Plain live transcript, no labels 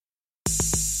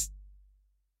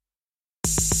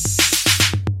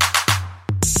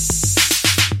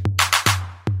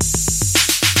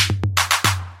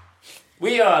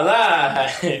are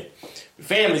live.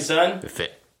 Family, son.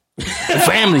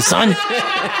 Family, son.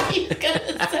 You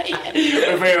gotta say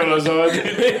it. Family, son.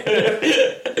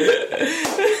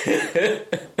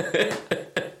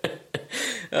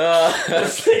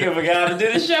 This nigga forgot to do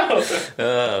the show.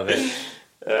 Oh, man.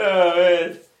 Oh,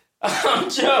 man. I'm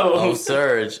Joe. I'm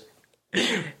Serge.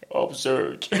 I'm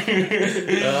Serge.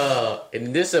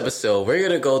 In this episode, we're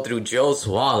going to go through Joe's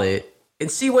wallet and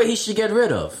see what he should get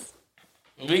rid of.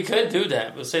 We could do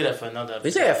that. We'll say that for another episode.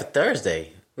 We say that for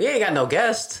Thursday. We ain't got no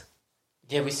guest.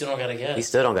 Yeah, we still don't got a guest. We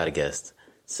still don't got a guest.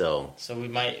 So we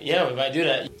might do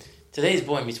that. Today's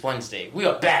Boy Meets Wednesday. We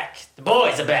are back. The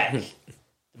boys are back.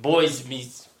 The boys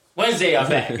meets Wednesday are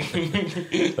back.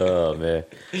 oh, man.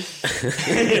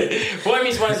 Boy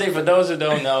Meets Wednesday, for those who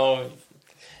don't know,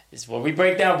 is where we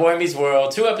break down Boy Meets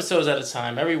World 2 episodes at a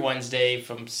time every Wednesday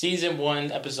from season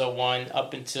 1, episode 1,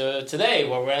 up until today,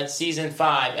 where we're at season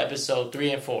 5, episode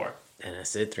 3 and 4. And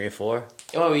that's it, 3 and 4?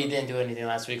 Oh, we didn't do anything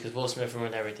last week because Will Smith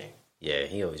ruined everything. Yeah,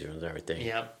 he always ruins everything.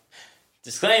 Yep.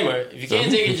 Disclaimer, if you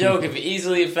can't take a joke, if you're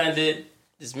easily offended,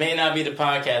 this may not be the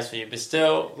podcast for you, but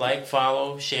still, like,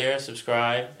 follow, share,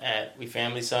 subscribe at We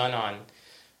Family Son on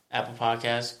Apple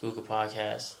Podcasts, Google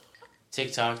Podcasts,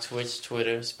 TikTok, Twitch,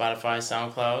 Twitter, Spotify,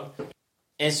 SoundCloud.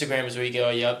 Instagram is where you get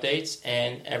all your updates,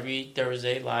 and every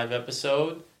Thursday, live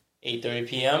episode, 8:30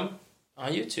 p.m.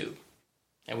 on YouTube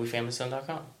at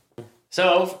WeFamilySon.com.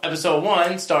 So, episode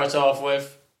 1 starts off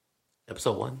with...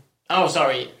 Episode 1? Oh,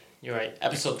 sorry. You're right.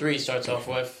 Episode 3 starts off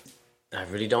with... I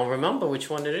really don't remember which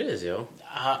one it is, yo.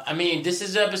 I mean, this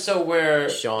is the episode where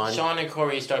Sean and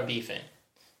Corey start beefing.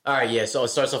 All right, yeah, so it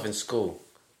starts off in school.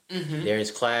 Mm-hmm. They're in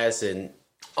his class, and...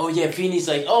 Oh, yeah, Feeney's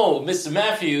like, oh, Mr.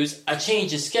 Matthews, I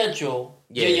changed your schedule.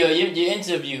 Yeah. Your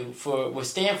interview with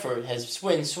Stanford has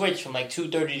switched from like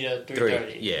 2:30 to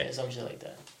 3:30. Yeah. Some shit like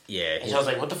that. Yeah. And I was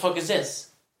like, what the fuck is this?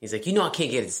 He's like, you know I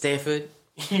can't get it to Stanford?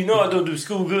 You know I don't do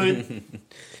school good.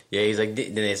 Yeah, he's like,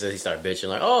 then he started bitching,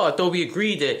 like, oh, I thought we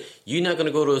agreed that you're not going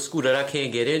to go to a school that I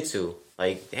can't get into.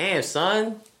 Like, damn,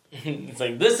 son. It's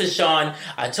like, listen, Sean,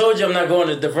 I told you I'm not going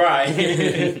to DeVry.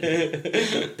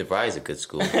 DeVry is a good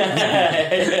school.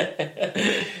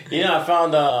 You know, I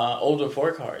found old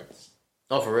report cards.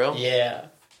 Oh, for real? Yeah.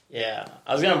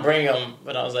 I was going to bring them,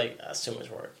 but I was like, that's too much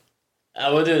work. I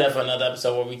will do that for another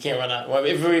episode where we can't run out. Well,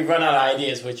 if we run out of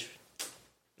ideas, which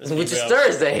is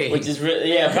Thursday. Which is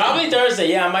probably Thursday.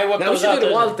 Yeah, I might work now, those we should out. do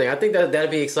the wild thing. I think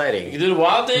that'd be exciting. You can do the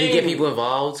wild thing? You get people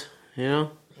involved, you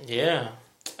know? Yeah.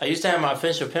 I used to have my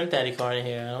official Pimp Daddy card in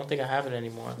here. I don't think I have it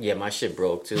anymore. Yeah, my shit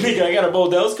broke, too. I got a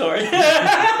Bodell's card.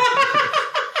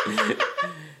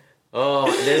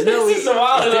 Oh, there's no... This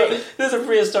is a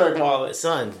prehistoric wallet.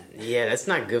 Son, yeah, that's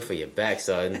not good for your back,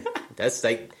 son. That's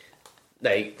like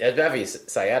that's bad for your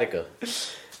sciatica.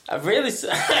 I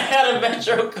had a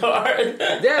Metro card.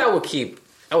 That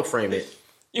I would frame it.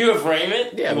 You would frame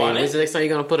it? Yeah, when's the next time you're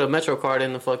going to put a Metro card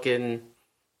in the fucking...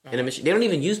 In the machine? They don't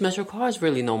even use Metro cards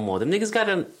really no more. Them niggas got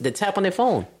the tap on their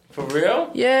phone. For real?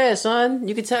 Yeah, son.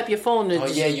 You can tap your phone. Oh,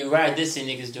 yeah, you're right. This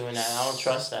niggas doing that. I don't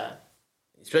trust that.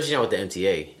 Especially now with the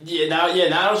MTA. Now I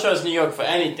don't trust New York for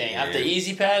anything. Yeah. After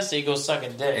Easy Pass, they go suck a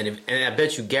dick. And I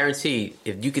bet you guarantee,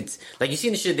 if you could... Like, you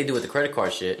seen the shit they do with the credit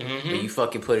card shit? Mm-hmm. Where you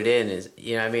fucking put it in,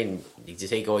 you know what I mean? You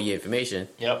just take all your information.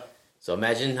 Yep. So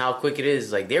imagine how quick it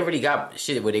is. Like, they already got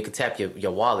shit where they could tap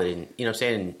your wallet. And, you know what I'm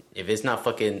saying? If it's not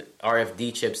fucking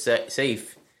RFD chip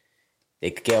safe,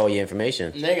 they could get all your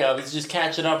information. Nigga, I was just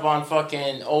catching up on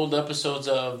fucking old episodes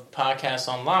of Podcasts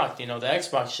Unlocked, you know, the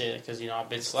Xbox shit, because, you know, I've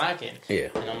been slacking. Yeah.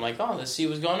 And I'm like, oh, let's see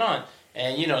what's going on.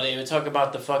 And, you know, they would talk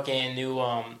about the fucking new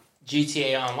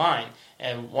GTA Online.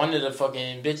 And one of the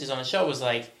fucking bitches on the show was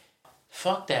like,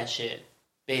 fuck that shit,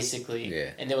 basically.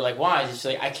 Yeah. And they were like, why? She's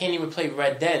like, I can't even play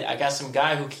Red Dead. I got some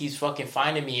guy who keeps fucking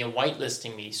finding me and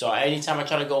whitelisting me. So anytime I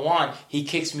try to go on, he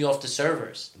kicks me off the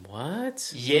servers.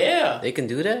 What? Yeah. They can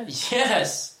do that?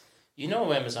 Yes. You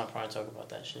know Amazon Prime talk about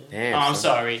that shit. Damn, I'm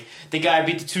sorry. The guy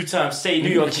beat the 2-time state New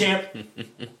York champ.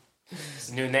 It's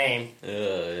a new name.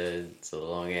 It's a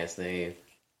long-ass name.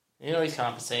 You know he's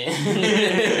compensating.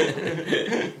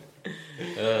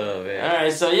 Oh, man.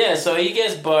 Alright, so he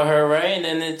gets butthurt, right? And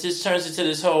then it just turns into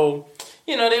this whole...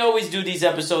 You know, they always do these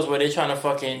episodes where they're trying to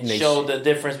fucking show the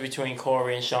difference between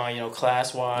Corey and Sean, you know,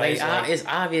 class-wise. It's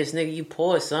obvious, nigga. You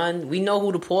poor, son. We know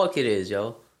who the poor kid is,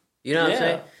 yo. You know what I'm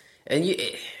saying? And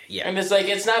And it's like,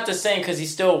 it's not the same because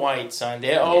he's still white, son.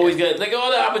 They're always good. Like,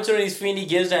 all the opportunities Feeney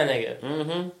gives that nigga.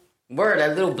 Mm-hmm. Word,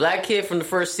 that little black kid from the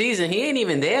first season, he ain't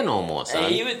even there no more, son.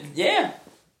 And You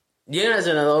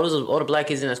know, all the black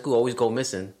kids in that school always go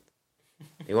missing.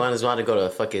 They wanted to go to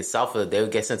fucking South Philadelphia. They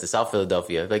would get sent to South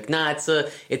Philadelphia. Like, nah, it's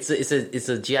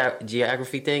a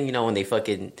geography thing. You know, when they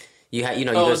fucking you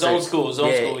go zone school,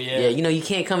 yeah. Yeah, you know, you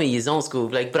can't come in your zone school.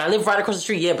 Like, but I live right across the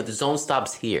street. Yeah, but the zone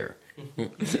stops here.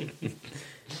 This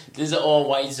is an all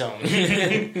white zone.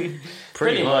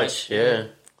 Pretty much, yeah.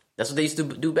 That's what they used to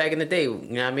do back in the day. You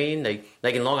know what I mean?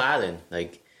 Like in Long Island,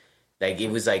 like it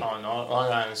was like. Oh no,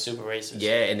 Long Island is super racist.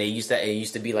 Yeah, and it used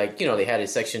to be like, you know, they had it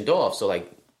sectioned off, so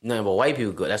like none but white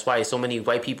people go. That's why so many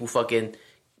white people fucking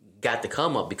got the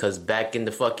come up, because back in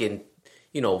the fucking,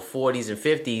 you know, 40s and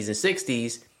 50s and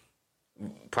 60s,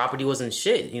 property wasn't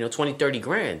shit. You know, 20, 30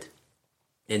 grand.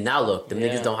 And now look, them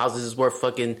niggas don't houses is worth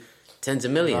fucking tens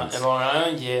of millions. In Long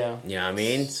Island, yeah. You know what I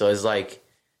mean? So it's like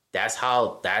that's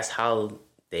how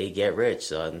they get rich,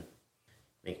 son.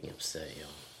 Make me upset, yo.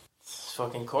 It's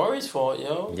fucking Corey's fault,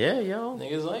 yo. Yeah, yo.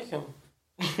 Niggas like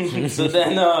him. So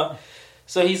then,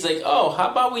 so he's like, oh,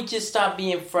 how about we just stop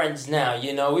being friends now?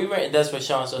 You know, that's what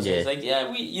Sean says. He's like, yeah,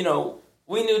 we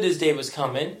knew this day was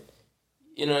coming.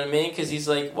 You know what I mean? Because he's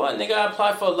like, what, nigga, I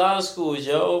applied for a lot of schools,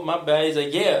 yo. My bad. He's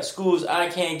like, yeah, schools I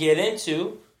can't get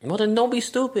into. Well, then don't be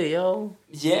stupid, yo.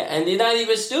 Yeah, and you're not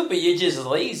even stupid. You're just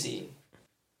lazy.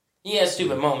 He has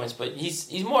stupid moments, but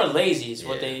he's more lazy. Is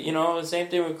what they, you know, the same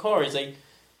thing with Corey. It's like,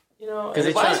 you know,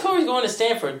 why is Corey going to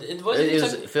Stanford? It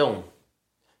was film.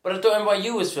 But I thought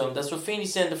NYU was filmed. That's what Feeney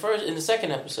said in the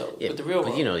second episode. Yeah, with the real but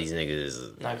one. You know, these niggas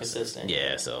is not consistent.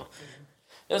 Yeah, so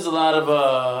there's a lot of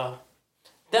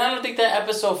I don't think that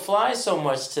episode flies so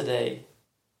much today.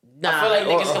 Nah, I feel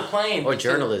like niggas complain. Or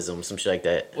journalism, some shit like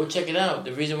that. Well, check it out.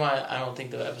 The reason why I don't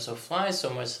think the episode flies so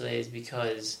much today is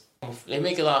because they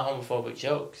make a lot of homophobic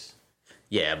jokes.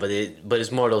 Yeah, but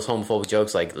it's more of those homophobic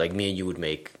jokes like me and you would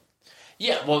make.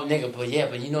 Yeah, well, nigga, but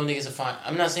you know niggas are fine.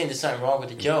 I'm not saying there's something wrong with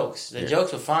the jokes. The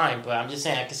jokes were fine, but I'm just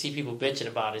saying I can see people bitching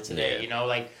about it today. Yeah. You know,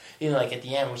 like at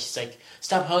the end when she's like,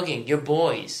 "Stop hugging, you're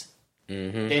boys."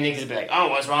 Mm-hmm. Then niggas be like, "Oh,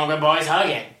 what's wrong with boys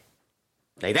hugging?"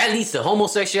 Like that leads to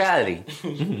homosexuality.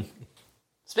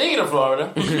 Speaking of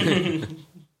Florida,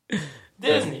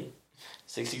 Disney,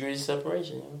 6 degrees of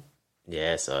separation. You know?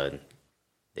 Yeah, son.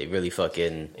 They really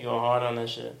fucking. They go hard on that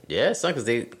shit. Yeah, son, because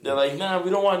they're like, nah, we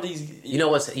don't want these. You know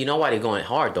what's? You know why they're going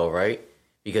hard though, right?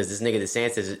 Because this nigga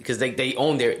DeSantis, because they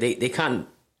own they kind of,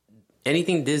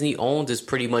 anything Disney owns is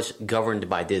pretty much governed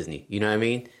by Disney. You know what I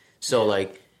mean? So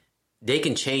like, they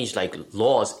can change like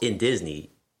laws in Disney.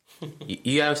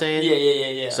 You know what I'm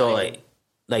saying? Yeah. So like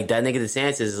that nigga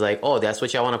DeSantis is like, oh, that's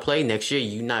what y'all want to play next year.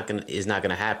 It's not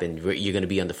gonna happen. You're gonna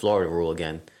be under Florida rule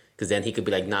again. Because then he could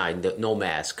be like, nah, no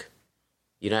mask.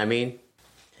 You know what I mean?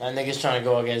 That nigga's trying to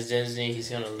go against Disney. He's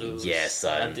gonna lose. Yes,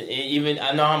 son.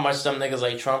 I know how much some niggas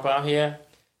like Trump out here.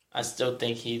 I still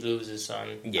think he loses,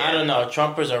 son. Yeah. I don't know.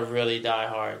 Trumpers are really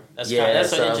diehard. That's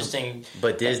an interesting.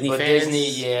 But Disney fans,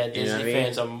 Disney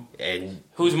fans are. And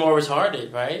who's more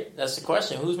retarded? Right? That's the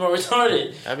question. Who's more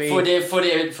retarded? I mean,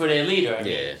 for their leader. I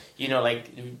mean, you know, like.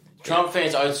 Trump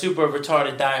fans are super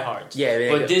retarded diehards. Yeah,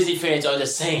 but Disney fans are the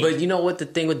same. But you know what the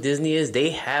thing with Disney is?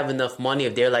 They have enough money.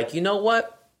 If they're like, you know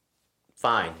what?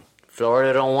 Fine.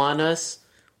 Florida don't want us.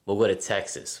 We'll go to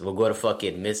Texas. We'll go to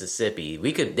fucking Mississippi.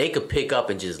 They could pick up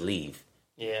and just leave.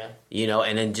 Yeah. You know,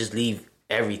 and then just leave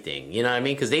everything. You know what I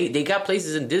mean? Because they got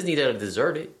places in Disney that are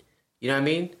deserted. You know what I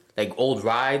mean? Like old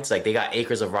rides, like they got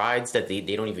acres of rides that they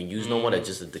don't even use no more. That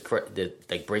just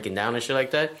like breaking down and shit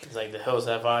like that. It's like the Hills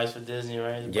Have Eyes for Disney,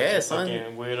 right? Yeah, son.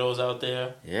 Fucking weirdos out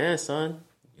there. Yeah, son.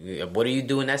 What do you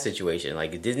do in that situation?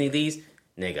 Like if Disney leaves,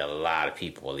 nigga, a lot of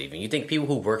people are leaving. You think people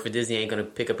who work for Disney ain't gonna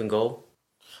pick up and go?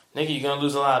 Nigga, you're gonna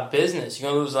lose a lot of business.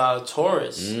 You're gonna lose a lot of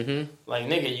tourists. Mm-hmm. Like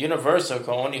nigga, Universal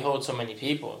can only hold so many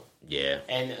people. Yeah.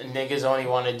 And niggas only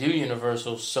want to do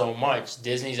Universal so much.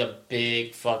 Disney's a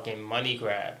big fucking money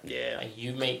grab. Yeah. Like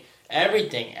you make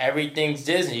everything. Everything's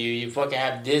Disney. You fucking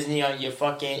have Disney on your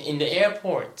fucking in the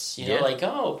airports. You know, like,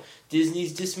 oh,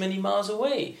 Disney's this many miles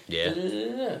away. Yeah.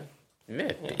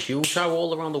 Yeah. People travel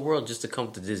all around the world just to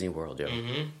come to Disney World, yo.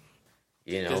 Mm-hmm.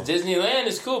 You know, because Disneyland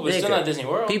is cool, but it's still not Disney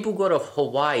World. People go to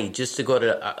Hawaii just to go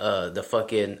to the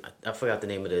fucking, I forgot the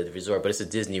name of the resort, but it's a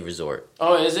Disney resort.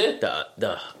 Oh, is it?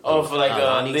 For like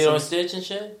Lilo and Stitch and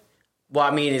shit. Well, I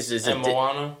mean, it's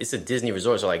Moana. It's a Disney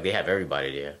resort, so like they have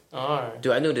everybody there. All right.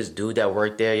 Dude, I knew this dude that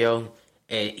worked there, yo,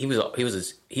 and he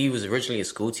was originally a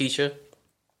school teacher,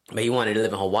 but he wanted to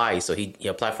live in Hawaii, so he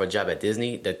applied for a job at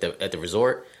Disney at the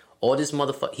resort. All this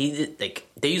motherfucker, he did like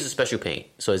they use a special paint,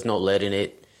 so there's no lead in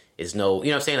it. It's no, you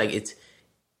know what I'm saying? Like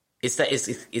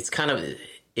it's kind of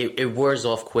it wears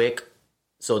off quick,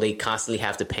 so they constantly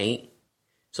have to paint.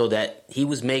 So that he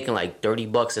was making like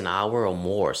 $30 an hour or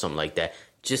more or something like that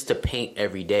just to paint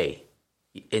every day,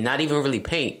 and not even really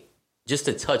paint, just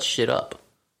to touch shit up.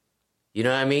 You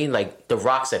know what I mean? Like the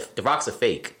rocks are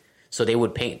fake, so they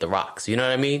would paint the rocks. You know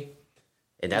what I mean?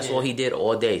 And that's all he did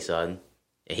all day, son.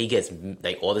 And he gets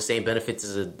like all the same benefits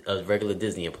as a regular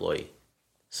Disney employee.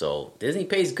 So Disney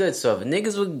pays good. So if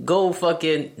niggas would go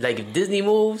fucking like if Disney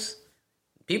moves,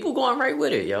 people going right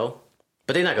with it, yo.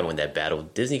 But they're not gonna win that battle.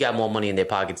 Disney got more money in their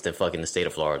pockets than fucking the state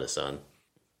of Florida, son.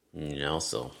 You know,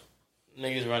 so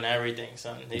niggas run everything,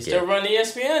 son. They still run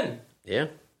ESPN. Yeah.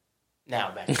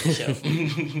 Now back to the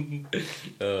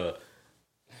show.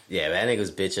 Yeah, that nigga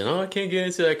was bitching. Oh, I can't get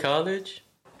into that college.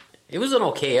 It was an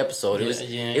okay episode. It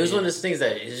was one of those things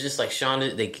that it's just like Sean.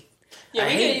 I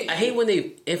hate when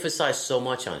they emphasize so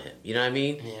much on him. You know what I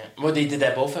mean? Yeah. Well, they did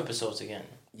that both episodes again.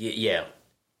 Yeah.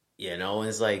 You know,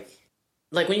 it's like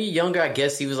when you're younger, I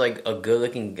guess he was like a good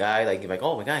looking guy. Like you're like,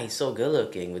 oh my god, he's so good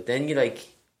looking. But then you like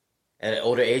at an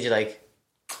older age, you're like,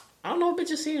 I don't know what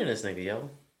bitch is seeing in this nigga, yo.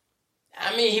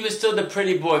 I mean, he was still the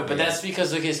pretty boy, but that's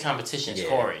because of his competition,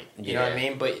 Corey. You know what I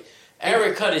mean? But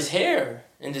Eric cut his hair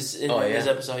in this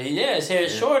episode. Yeah, his hair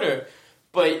is shorter,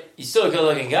 but he's still a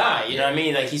good-looking guy. You know what I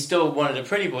mean? Like, he's still one of the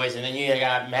pretty boys, and then you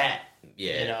got Matt.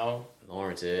 Yeah. You know?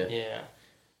 Lawrence, Yeah.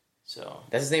 So.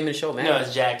 That's his name in the show, Matt? No,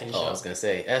 it's Jack in the show. I was going to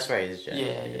say. That's right, it's Jack.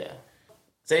 Yeah.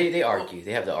 So they argue.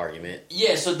 They have the argument.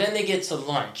 Yeah, so then they get to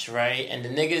lunch, right? And the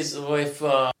niggas with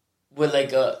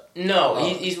like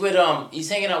he's with he's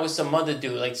hanging out with some other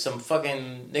dude, like some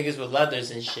fucking niggas with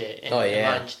leathers and shit. And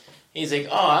lunch. He's like,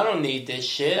 oh, I don't need this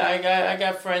shit. I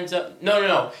got friends up.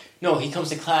 No. He comes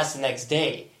to class the next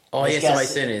day. Oh yeah, somebody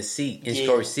sitting in his seat, in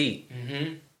Story's seat.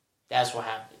 Mm-hmm. That's what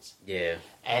happens. Yeah.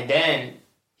 And then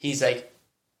he's like,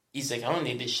 I don't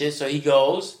need this shit. So he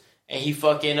goes and he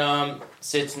fucking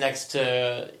sits next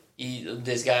to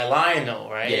this guy Lionel,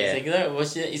 right? Yeah. He's like,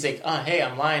 what's your? He's like, oh hey,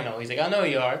 I'm Lionel. He's like, I know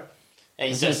you are. And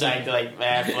he's just like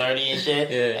mad flirty and shit.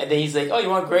 Yeah. And then he's like, oh, you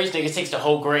want grapes? Nigga takes the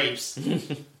whole grapes.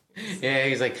 Yeah,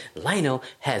 he's like, Lionel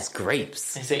has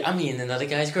grapes. He's like, I'm eating another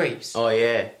guy's grapes. Oh,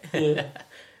 yeah. Yeah,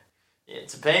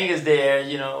 Topanga's there,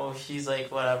 you know, she's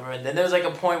like, whatever. And then there's like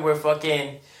a point where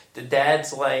fucking the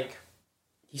dad's like...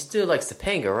 He still likes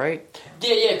Topanga, right?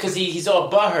 Yeah, because he's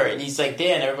all butthurt. And he's like,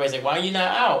 there, and everybody's like, why are you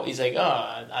not out? He's like,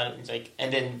 he's like,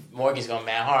 and then Morgan's going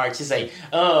mad hard. She's like,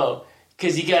 oh...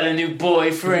 Because you got a new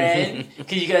boyfriend.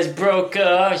 Because you guys broke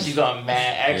up. She's going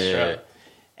mad extra. Yeah.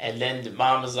 And then the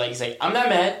mom was like, he's like, I'm not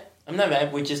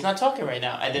mad. We're just not talking right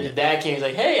now. And then the dad came. He's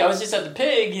like, hey, I was just at the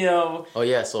pig, you know. Oh,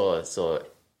 yeah. So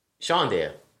Sean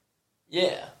there.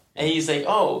 Yeah. And he's like,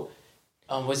 oh,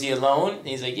 was he alone? And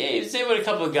he's like, yeah, he was there with a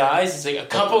couple of guys. He's like, a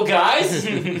couple guys?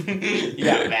 You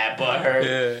got mad butthurt.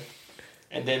 Yeah.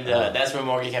 And then that's when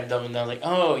Morgan kept doubling down. Like,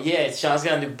 oh, yeah, Sean's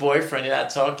got a new boyfriend. They're not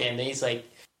talking. And then he's like,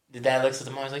 the dad looks at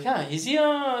the mom. He's like, is he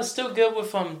still good with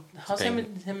how's him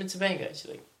and Topanga? She's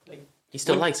like he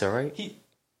still likes her, right?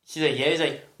 She's like, yeah. He's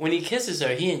like, when he kisses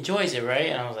her, he enjoys it, right?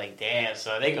 And I was like, damn.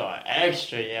 So they going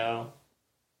extra, yo.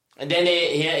 And then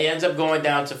he ends up going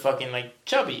down to fucking like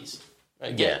Chubby's.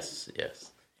 Right? Yes.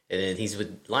 And then he's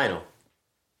with Lionel.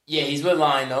 Yeah, he's with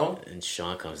Lionel. And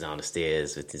Sean comes down the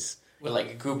stairs with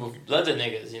like a group of leather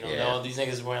niggas. You know, all these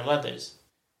niggas wearing leathers.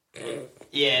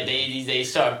 Yeah, they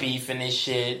start beefing and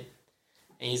shit.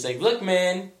 And he's like, look,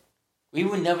 man, we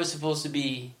were never supposed to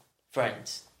be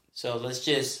friends. So let's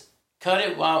just cut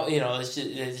it while, you know, let's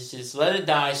just let it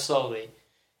die slowly.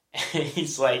 And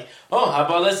he's like, oh, how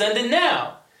about let's end it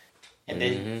now? And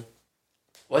then,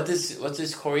 what's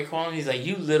this Corey call him? He's like,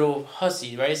 you little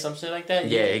hussy, right? Something like that?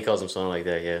 Yeah, he calls him something like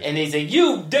that, yeah. And he's like,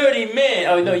 you dirty man.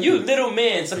 Oh, no, you little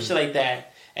man. Some shit like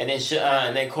that. And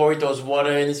then Corey throws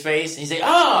water in his face. He's like,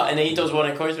 ah! And then he throws water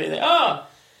in Corey's face. He's like, ah!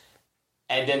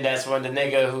 And then that's when the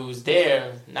nigga who's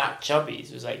there, not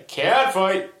Chubby's, was like, cat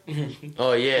fight!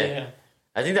 Oh, yeah.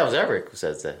 I think that was Eric who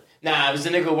says that. Nah, it was the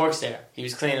nigga who works there. He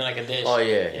was cleaning like a dish. Oh,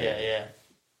 yeah.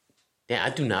 Yeah, I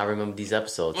do not remember these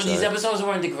episodes. Well, these episodes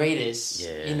weren't the greatest.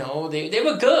 Yeah. You know, they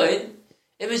were good.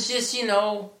 It was just, you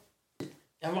know...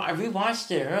 I rewatched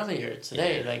it earlier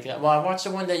today. Yeah. I watched the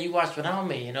one that you watched without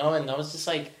me, you know, and I was just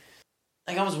like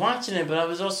I was watching it, but I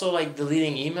was also like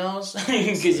deleting emails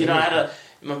because you know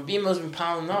my emails been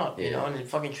piling up, you know, and it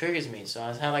fucking triggers me. So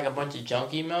I had like a bunch of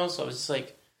junk emails. So I was just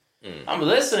like, I'm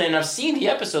listening. I've seen the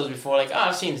episodes before. Like,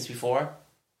 I've seen this before,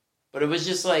 but it was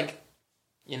just like,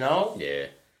 you know, yeah.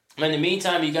 In the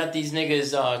meantime, you got these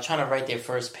niggas trying to write their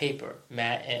first paper,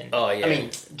 Matt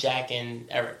and Jack and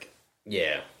Eric.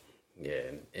 Yeah.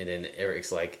 Yeah, and then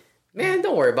Eric's like, man,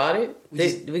 don't worry about it.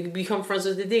 We can become friends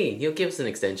with the dean. He'll give us an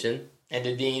extension. And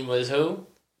the dean was who?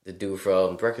 The dude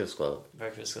from Breakfast Club.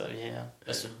 Breakfast Club, yeah.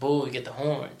 That's the bull. We get the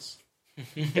horns.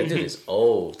 That dude is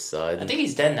old, son. I think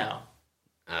he's dead now.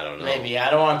 I don't know. Maybe. I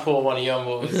don't want to pull one of your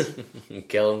moves.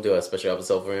 Kill him, do a special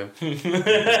episode for him. He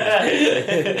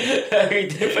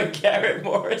did for Garrett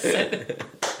Morrison.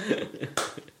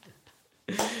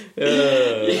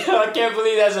 Yo, I can't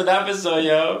believe that's an episode,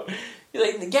 yo. He's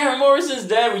like, Garrett Morrison's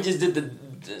dead. We just did the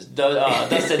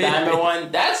Dustin Diamond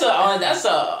one. That's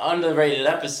a underrated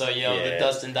episode, yo. Yeah. The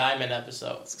Dustin Diamond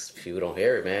episode. People don't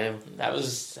hear it, man. That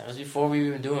was before we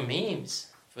were doing memes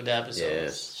for the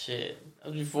episodes. Yeah. Shit. That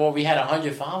was before we had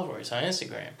 100 followers on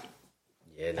Instagram.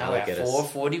 Yeah, Now now we're look at at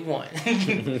us.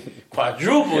 441.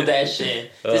 Quadrupled that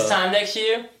shit. This time next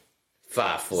year,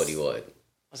 541. I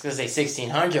was gonna say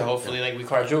 1600. Hopefully, like we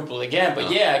quadruple again.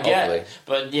 But yeah, I get. hopefully.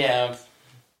 But yeah,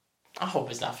 I hope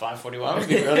it's not 541. I'm gonna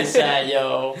be really sad,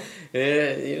 yo.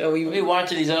 Yeah, you know, We be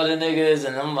watching these other niggas,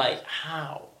 and I'm like,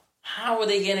 how? How are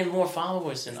they getting more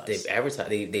followers than us? they advertise,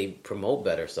 they promote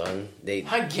better, son.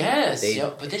 I guess, they-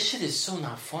 yo. But this shit is so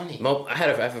not funny. I had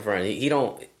a friend. He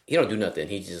don't do nothing.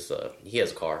 He just he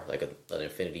has a car like an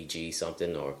Infiniti G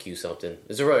something or Q something.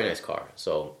 It's a really nice car.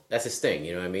 So that's his thing.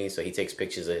 You know what I mean? So he takes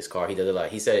pictures of his car. He does a lot.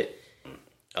 He said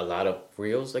a lot of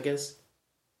reels, I guess.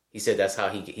 He said that's how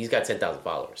he's got 10,000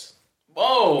 followers.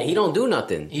 Whoa! He don't do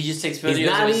nothing. He just takes videos. He's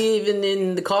not of his... even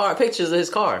in the car. Pictures of his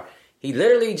car. He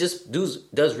literally just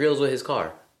does reels with his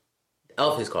car,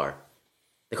 of his car.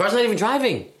 The car's not even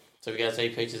driving. So we gotta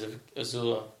take pictures of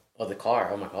Azula. Oh, the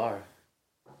car. Oh, my car.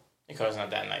 The car's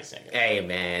not that nice, nigga. Hey,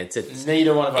 man.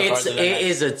 Neither one of our cars are that It nice.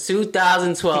 is a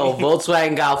 2012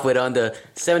 Volkswagen Golf with under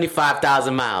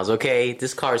 75,000 miles, okay?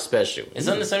 This car is special. It's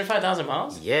under 75,000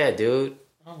 miles? Yeah, dude.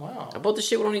 Oh, wow. I bought this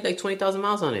shit with only like 20,000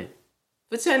 miles on it.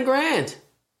 For 10 grand.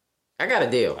 I got a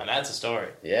deal. Now that's a story.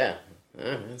 Yeah.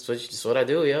 That's what I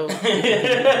do, yo.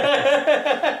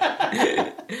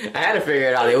 I had to figure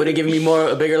it out. They would have given me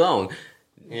a bigger loan.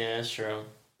 Yeah, that's true.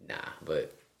 Nah,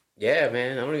 but yeah,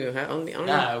 man. I don't even have. I don't know.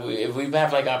 Nah, if we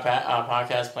have like our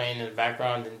podcast playing in the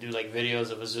background and do like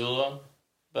videos of Azula,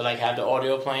 but like have the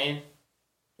audio playing.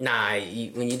 Nah,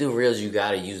 when you do reels, you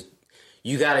gotta use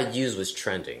what's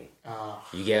trending. Oh,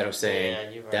 You get what I'm saying? Yeah,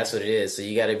 you're right. That's what it is. So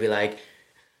you gotta be like,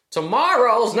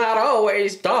 tomorrow's not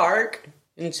always dark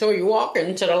until you walk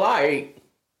into the light.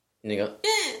 And you go,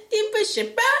 you push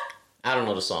it back. I don't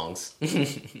know the songs. I don't know the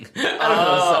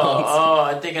songs. Oh,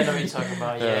 I think I know what you're talking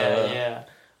about. Yeah.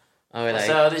 I mean, What's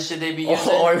like, the other shit they be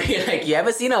using? or be like, you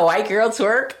ever seen a white girl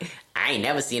twerk? I ain't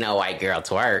never seen a white girl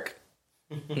twerk.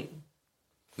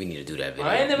 We need to do that video.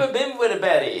 I ain't never been with a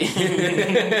Betty.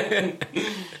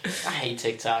 I hate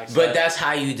TikTok. But that's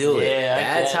how you do it. Yeah,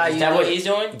 That's how you Is that do what it. he's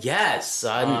doing? Yes,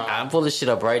 son. I pull this shit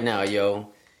up right now, yo.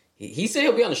 He said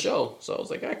he'll be on the show, so I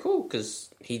was like, all right, cool, because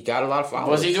he got a lot of followers.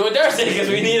 What's he doing Thursday? Because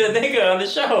we need a nigga on the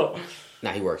show.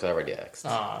 Nah, he works. I already asked.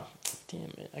 Aw, damn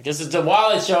it. I guess it's the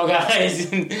wallet show, guys. I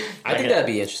think that'd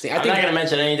be interesting. I'm not going to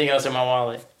mention anything else in my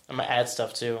wallet. I'm going to add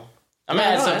stuff, too. I'm going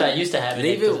to add stuff that I used to have in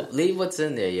it. Leave what's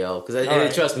in there, yo. Because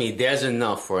Alright. trust me, there's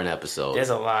enough for an episode. There's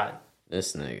a lot.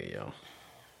 This nigga, yo.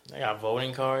 I got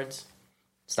voting cards.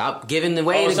 Stop giving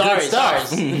away the sorry, good stuff.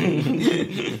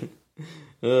 sorry.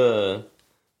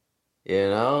 You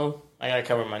know? I got to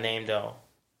cover my name, though.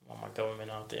 I want my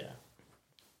government out there.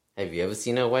 Have you ever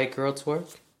seen a white girl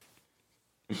twerk?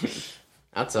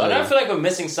 I'll tell But I you. feel like we're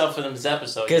missing stuff for this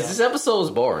episode. Because this episode was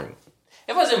boring.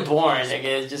 It wasn't boring. Like,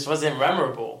 it just wasn't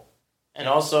memorable. And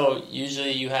also,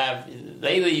 usually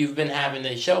lately you've been having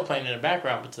the show playing in the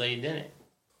background, but today you didn't.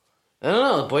 I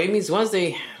don't know. Boy Meets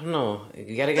Wednesday, I don't know.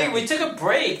 You gotta We took a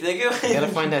break. you gotta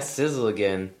find that sizzle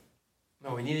again.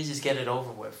 No, we need to just get it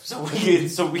over with so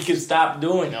we can stop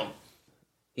doing them.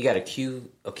 He got a Q50,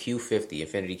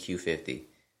 Infiniti Q50.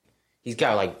 He's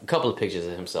got like a couple of pictures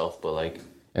of himself, but like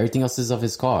everything else is of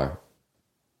his car.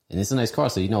 And it's a nice car,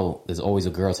 so you know there's always a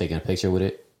girl taking a picture with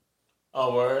it.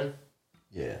 Oh, word?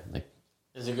 Yeah. Like,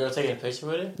 Is a girl taking a picture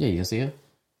with it? yeah, you can see her?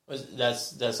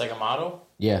 That's like a model?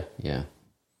 Yeah.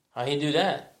 How he do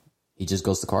that? He just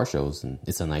goes to car shows, and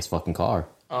it's a nice fucking car.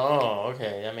 Oh,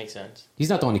 okay. That makes sense. He's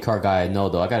not the only car guy I know,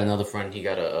 though. I got another friend, he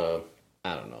got a,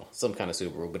 I don't know, some kind of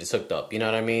Subaru, but it's hooked up. You know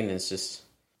what I mean? It's just,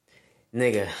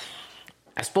 nigga,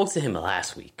 I spoke to him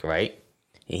last week, right?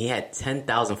 And he had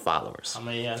 10,000 followers. How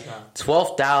many he has now?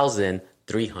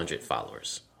 12,300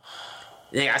 followers.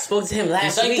 Nigga, I spoke to him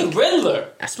last It's like week. the Riddler.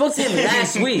 I spoke to him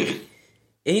last week.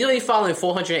 And he's only following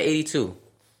 482.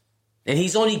 And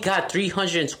he's only got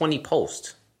 320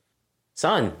 posts.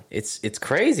 Son, it's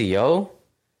crazy, yo.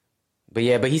 But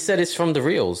yeah, but he said it's from the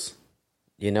reels.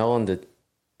 You know, in the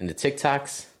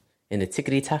TikToks, in the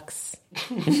tickety talks.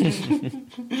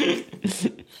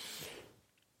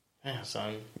 Yeah,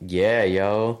 son. Yeah,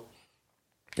 yo.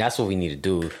 That's what we need to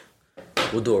do.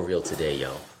 We'll do a reel today,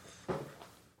 yo.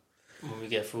 when we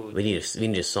get food. We need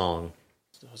a song.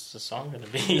 What's the song gonna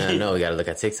be? I don't know. We gotta look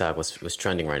at TikTok. What's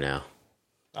trending right now?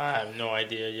 I have no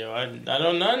idea, yo. I don't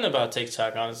know nothing about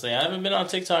TikTok, honestly. I haven't been on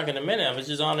TikTok in a minute. I was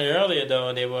just on it earlier, though,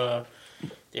 and they were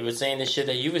saying the shit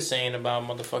that you were saying about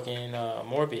motherfucking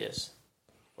Morbius.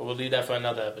 But we'll leave that for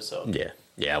another episode.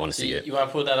 Yeah, I want to see it. You want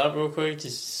to pull that up real quick,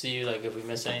 just to see like if we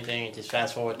missed anything, and just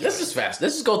fast forward. Let's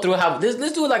just go through how.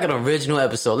 Let's do it like an original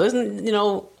episode. Listen,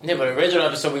 Yeah, but original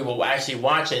episode we will actually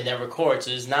watch it and then record,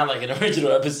 so it's not like an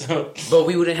original episode. But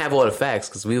we wouldn't have all the facts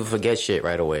because we would forget shit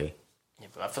right away.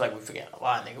 I feel like we forget a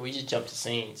lot, nigga. We just jump to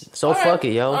scenes. So all fuck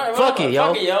it, yo. Fuck it,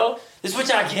 yo. This is what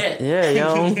y'all get. Yeah,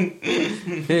 yo.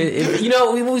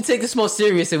 we take this more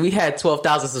serious and we had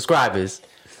 12,000 subscribers.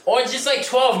 Or just like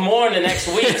 12 more in the next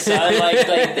week, son. Like,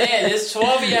 damn, there's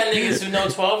 12 of y'all niggas who know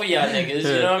 12 of y'all niggas.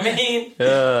 You know what I mean?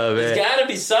 Oh, man. There's gotta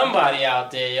be somebody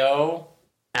out there, yo.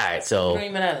 Alright, so. We don't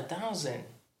even have 1,000.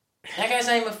 That guy's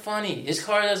not even funny. His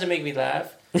car doesn't make me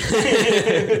laugh.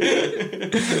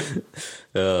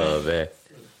 Oh, man.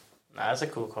 Nah, that's a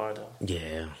cool car, though.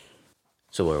 Yeah.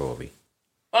 So where were we?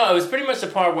 Oh, it was pretty much the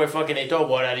part where fucking they throw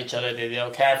water at each other. They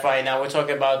catfight. Now we're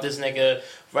talking about this nigga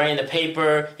writing the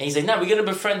paper, and he's like, "No, we're gonna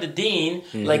befriend the dean,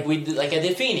 like at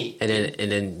Defini."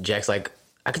 And then Jack's like,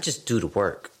 "I could just do the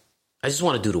work. I just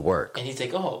want to do the work." And he's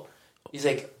like, "Oh," he's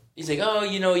like, "Oh,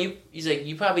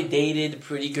 you probably dated a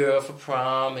pretty girl for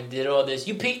prom and did all this.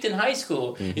 You peaked in high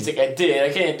school." Mm-hmm. He's like, "I did.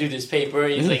 I can't do this paper."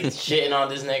 He's like shitting on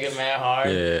this nigga mad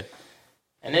hard. Yeah.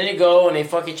 And then they go and they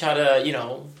fucking try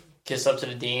to, kiss up to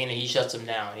the dean, and he shuts him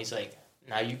down. He's like,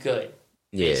 "Now you good."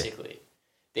 Yeah. Basically.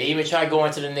 They even tried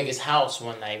going to the nigga's house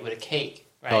one night with a cake,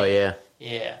 right? Oh, yeah.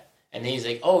 Yeah. And he's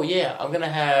like, "Oh, yeah, I'm going to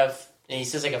have..." And he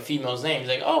says, like, a female's name. He's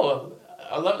like, "Oh,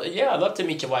 I'd love to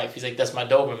meet your wife." He's like, "That's my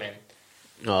Doberman."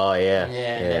 Oh, yeah.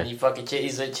 Yeah, and then he fucking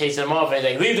he's like, chasing him off, and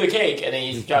he's like, "Leave the cake." And then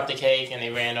he dropped the cake, and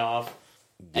they ran off.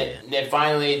 Yeah. And then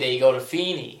finally, they go to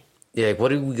Feeney. Yeah,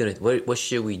 like, what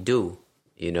should we do?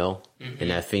 Mm-hmm. And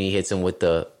that Feeney hits him with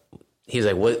he's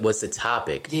like, what's the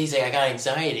topic? Yeah, he's like, "I got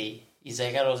anxiety." He's like,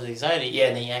 "I got all this anxiety." Yeah,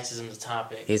 and then he asks him the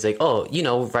topic. He's like, "Oh,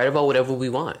 write about whatever we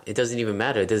want. It doesn't even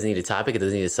matter. It doesn't need a topic. It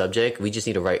doesn't need a subject. We just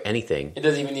need to write anything." It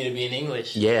doesn't even need to be in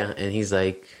English. Yeah, and he's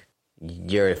like,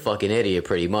 "You're a fucking idiot,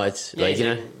 pretty much." Yeah,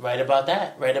 like, write about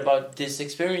that. Write about this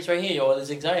experience right here, all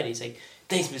this anxiety. He's like,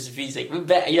 "Thanks, Mr. V." He's like,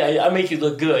 "Yeah, I'll make you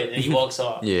look good." And he walks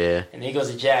off. Yeah. And then he goes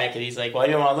to Jack, and he's like, "Why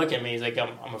do you want to look at me?" He's like,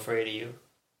 I'm afraid of you.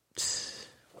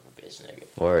 Bitch, nigga.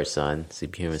 Word, son.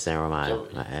 Superhuman Samurai,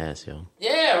 my ass, yo.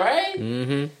 Yeah, right?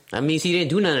 Mm-hmm. That means he didn't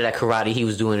do none of that karate he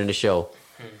was doing in the show.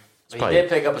 But he did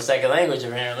pick up a second language,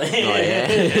 apparently. Oh,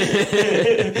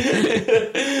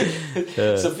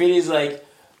 yeah? So Feeney's like,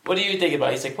 "What do you think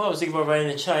about?" He's like, "Well, I was thinking about writing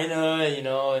in China,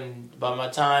 and about my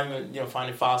time,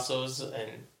 finding fossils." And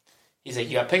he's like,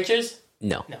 "You got pictures?"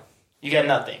 No. You got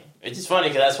nothing. It's just funny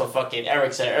because that's what fucking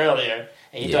Eric said earlier.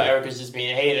 And he thought Eric was just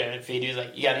being a hater. And Feeney was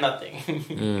like, "You got nothing."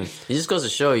 It just goes to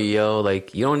show you, yo,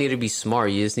 like, you don't need to be smart.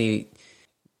 You just need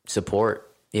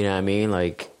support. You know what I mean?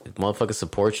 Like, if motherfuckers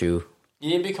support you.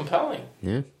 You need to be compelling.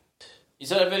 Yeah. You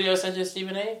saw that video I sent you,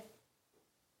 Stephen A?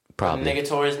 Probably. When the nigga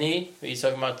tore his knee. He's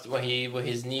talking about when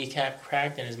his kneecap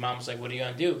cracked, and his mom was like, "What are you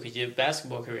gonna do? Because your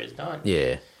basketball career is done."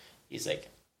 Yeah. He's like,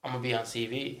 "I'm gonna be on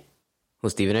TV."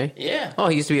 Who's Stephen A? Yeah. Oh,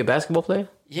 he used to be a basketball player?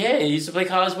 Yeah, he used to play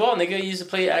college ball, nigga. He used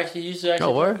to actually.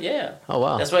 Oh, word? Yeah. Oh,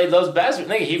 wow. That's why he loves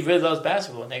basketball, nigga. He really loves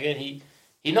basketball, nigga. And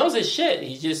he knows his shit.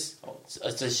 He just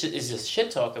is a shit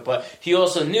talker, but he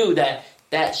also knew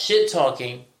that shit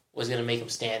talking was gonna make him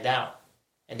stand out,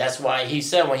 and that's why he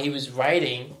said when he was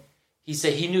writing, he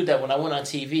said he knew that when I went on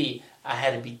TV, I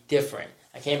had to be different.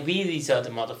 I can't be these other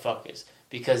motherfuckers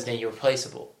because then you're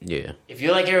replaceable. Yeah. If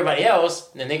you're like everybody else,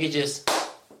 then they could just.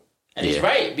 And he's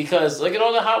right, because look at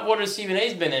all the hot water Stephen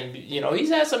A's been in. He's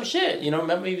had some shit.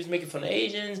 Remember he was making fun of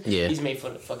Asians? Yeah. He's made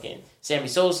fun of fucking Sammy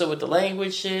Sosa with the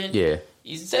language shit. Yeah.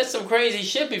 He's said some crazy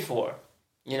shit before.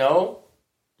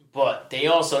 But they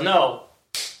also know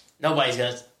nobody's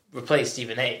going to replace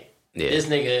Stephen A. Yeah. This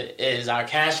nigga is our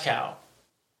cash cow.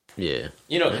 Yeah.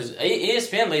 Because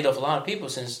ESPN laid off a lot of people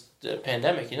since the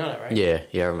pandemic. You know that, right? Yeah,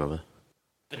 I remember.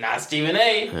 But not Stephen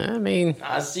A. I mean...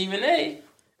 Not Stephen A.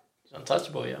 He's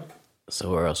untouchable, yo.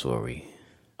 So where else were we?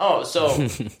 Oh, so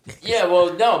yeah,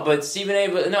 well, no, but Stephen A.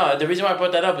 But no, the reason why I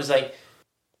brought that up is like,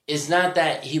 it's not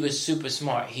that he was super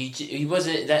smart. He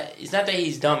wasn't that. It's not that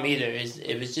he's dumb either.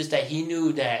 It was just that he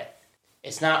knew that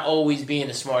it's not always being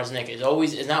the smartest nigga.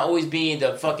 It's not always being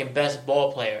the fucking best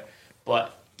ball player.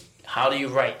 But how do you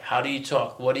write? How do you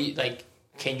talk? What do you like?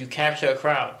 Can you capture a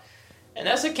crowd? And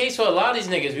that's the case for a lot of these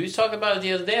niggas. We was talking about it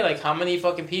the other day. Like how many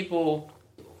fucking people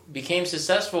became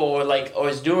successful or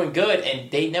is doing good, and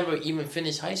they never even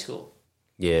finished high school.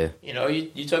 Yeah. You know,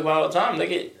 you talk about all the time.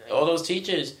 Look at all those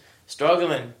teachers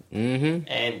struggling. Mm-hmm.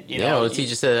 And, you Yeah, know. well, the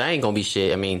teacher said, I ain't going to be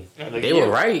shit. I mean, Look they at were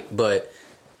you. right, but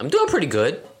I'm doing pretty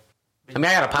good. I mean,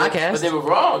 I got a podcast. But they were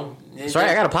wrong. That's right,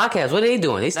 I got a podcast. What are they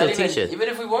doing? They still Not even, teach it. even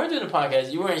if we weren't doing a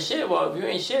podcast, you weren't shit. Well, if you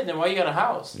ain't shit, then why you got a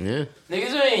house? Yeah. Niggas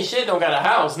who ain't shit don't got a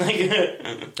house,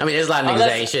 nigga. I mean, there's a lot of niggas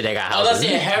that ain't shit that got houses. Unless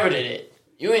you inherited it.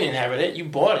 You ain't inherited it. You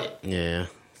bought it. Yeah.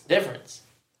 It's difference.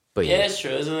 But Yeah, yeah. that's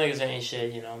true. There's some niggas that ain't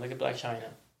shit, you know. Look at Black China.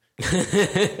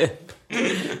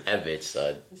 That bitch,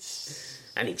 son.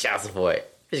 I need child support.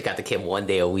 Bitch got the kid 1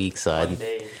 day a week, son. One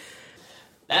day.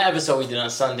 That episode we did on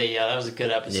Sunday, that was a good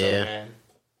episode, Yeah. man.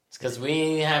 It's because we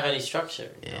didn't have any structure.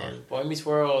 You Yeah. know? Boy Meets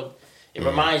World, it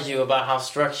reminds you about how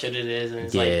structured it is.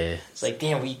 And it's like,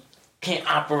 damn, we can't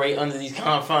operate under these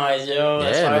confines, yo.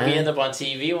 That's Yeah, why we man. end up on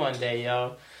TV one day,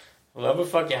 yo. Whoever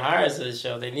fucking hires this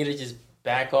show, they need to just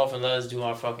back off and let us do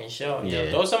our fucking show. You know? Yeah.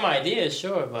 Throw some ideas,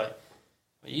 sure, but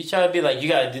you try to be like, you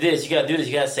gotta do this, you gotta do this,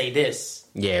 you gotta say this.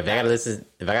 Yeah, if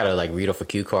I gotta like read off a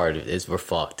cue card, we're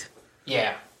fucked.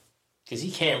 Yeah. Because he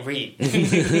can't read.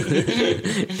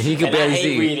 He can And I barely hate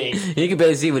see. reading. He can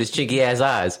barely see with his chinky ass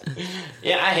eyes.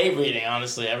 Yeah, I hate reading,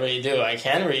 honestly. I really do. I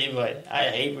can read, but I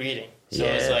hate reading. So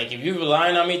it's Yeah. like, if you're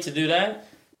relying on me to do that,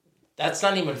 that's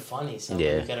not even funny. So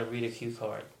Yeah. you gotta read a cue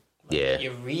card. Like, Yeah.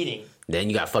 You're reading. Then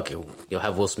you got you'll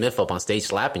have Will Smith up on stage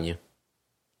slapping you.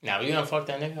 Now you're gonna fuck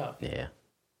that nigga up. Yeah,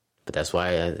 but that's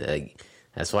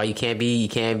why you can't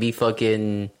be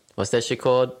fucking, what's that shit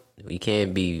called? You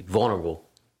can't be vulnerable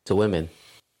to women.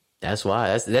 That's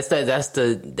why. That's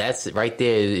right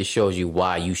there. It shows you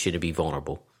why you shouldn't be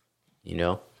vulnerable. You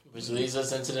know. Which leads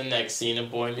us into the next scene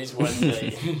of Boy Meets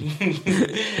Wednesday.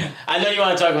 I know you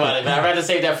want to talk about it, but I'd rather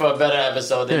save that for a better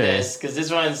episode than Yeah. this, because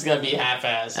this one's going to be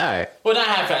half-assed. All right. Well, not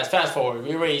half-assed, fast forward.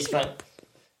 We already spent...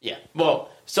 Yeah. Well,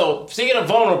 so, speaking of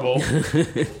vulnerable,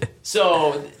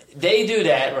 so they do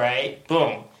that, right?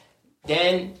 Boom.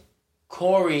 Then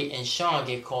Corey and Sean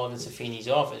get called into Feeney's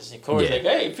office. And Corey's Yeah. like,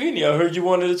 hey, Feeney, I heard you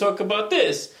wanted to talk about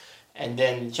this. And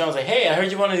then Sean's like, hey, I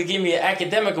heard you wanted to give me an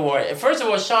academic award. And first of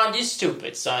all, Sean, you're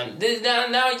stupid, son.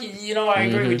 Now you know, I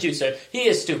agree with you, sir. He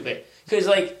is stupid. Because,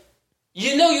 like,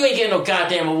 you know you ain't getting no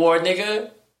goddamn award, nigga.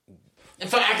 And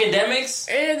for academics.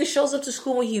 And he shows up to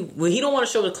school when he don't want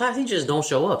to show up to class. He just don't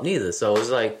show up neither. So it's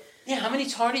like, Yeah, how many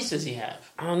tardies does he have?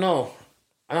 I don't know.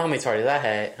 I know how many tardies I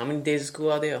had. How many days of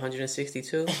school out there?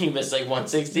 162. He missed like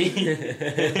 160.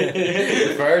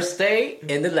 The first day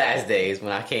and the last days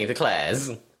when I came to class.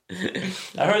 I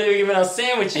heard they were giving out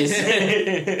sandwiches. I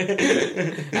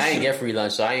didn't get free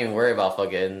lunch, so I ain't even worry about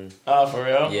fucking. Oh, for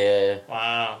real? Yeah,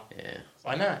 Wow. yeah.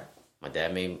 Why not? My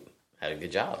dad had a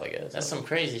good job, I guess. That's some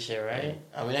crazy shit, right?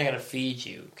 I mean, they're gonna feed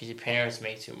you because your parents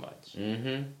make too much.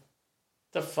 Mm-hmm.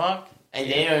 The fuck? And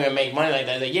they don't even make money like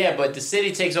that. Like, yeah, but the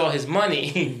city takes all his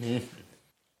money.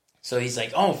 So he's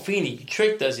like, oh, Feeney, you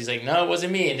tricked us. He's like, no, it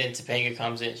wasn't me. And then Topanga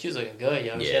comes in. She was looking good,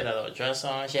 yo. She Yeah. had that little dress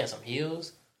on. She had some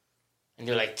heels. And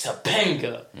they're like,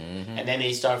 Topanga. And then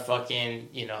they start fucking,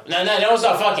 you know. No, they don't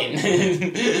start fucking.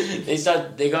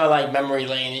 They go like memory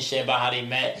lane and shit about how they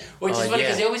met. Which is funny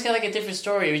because they always got like a different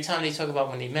story every time they talk about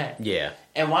when they met. Yeah,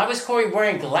 And why was Corey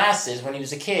wearing glasses when he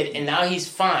was a kid and now he's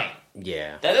fine?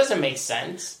 yeah. That doesn't make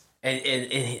sense. And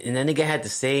that nigga had the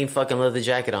same fucking leather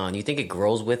jacket on. You think it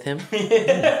grows with him?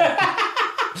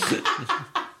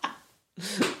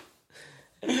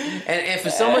 and for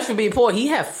so much for being poor, he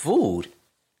had food.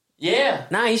 Yeah.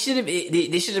 Nah, he should have.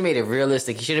 They should have made it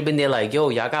realistic. He should have been there like, "Yo,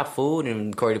 y'all got food,"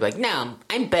 and Corey would be like, "No,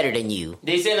 I'm better than you."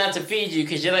 They say not to feed you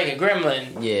because you're like a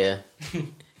gremlin. Yeah,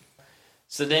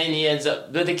 So then he ends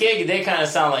up... But the kid, they kind of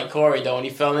sound like Corey, though, when he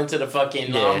fell into the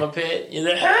fucking llama pit. He's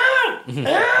like, help!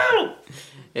 Help!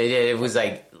 it was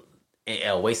like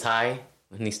waist high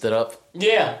when he stood up.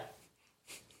 Yeah.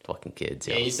 Fucking kids,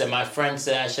 yo. Yeah, he said, my friend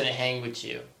said I shouldn't hang with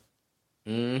you.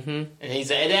 Mm-hmm. And he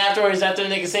said, and then afterwards, after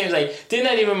the nigga said, he was like, they're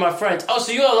not even my friends. Oh,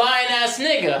 so you're a lying-ass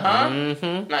nigga, huh?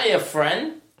 Mm-hmm. Not your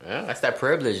friend. Yeah, that's that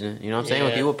privilege, you know what I'm saying? Yeah.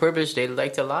 When people privileged, they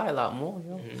like to lie a lot more,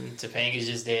 yo. Topanga's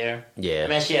just there. Yeah.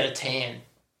 Man, she had a tan.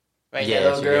 Right, Yeah, that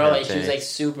little she girl, did have like, a she was, tan. like,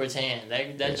 super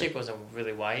tan. That chick wasn't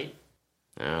really white.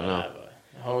 I don't know. Whatever.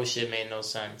 The whole shit made no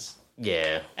sense.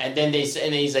 Yeah. And then he's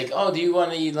like, oh, do you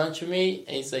want to eat lunch with me?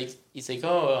 And he's like,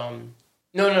 oh,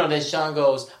 no. Then Sean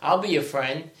goes, I'll be your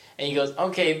friend. And he goes,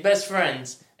 okay, best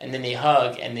friends. And then they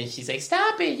hug. And then she's like,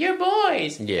 stop it, you're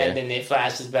boys. Yeah. And then it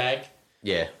flashes back.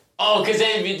 Yeah. Oh, because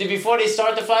then before they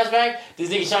start the flashback, this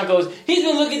nigga Sean goes, he's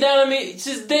been looking down on me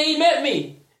since the day he met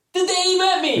me. The day he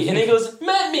met me. And he goes,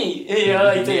 met me. You know,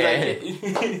 like,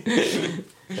 Yeah.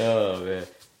 Oh, man.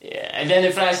 Yeah, and then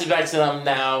it flashes back to them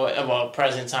now, well,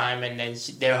 present time, and then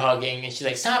they're hugging, and she's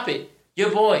like, "Stop it,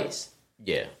 you're boys."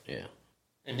 Yeah.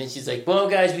 And then she's like, "Well,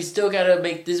 guys, we still gotta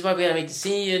make. This is why we gotta make the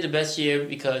senior year the best year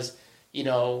because we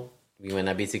might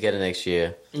not be together next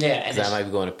year. Yeah, and I might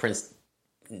be going to Princeton.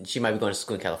 She might be going to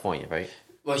school in California, right?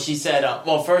 Well, she said,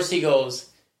 first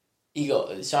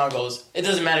Sean goes, it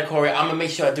doesn't matter, Corey, I'm going to make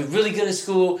sure I do really good in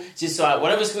school, just so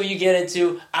whatever school you get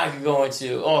into, I can go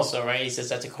into also, right? He says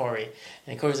that to Corey.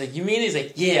 And Corey's like, you mean? He's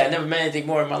like, yeah, I never met anything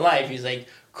more in my life. He's like,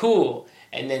 cool.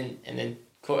 And then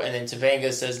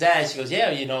Topanga says that, and she goes,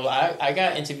 yeah, I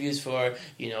got interviews for,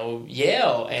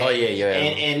 Yale.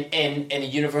 And, and the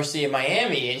University of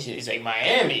Miami. And he's like,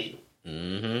 Miami?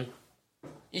 Mm-hmm.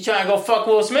 You trying to go fuck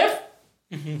Will Smith?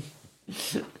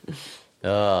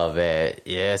 Oh, man.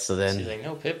 Yeah, so then... She's like,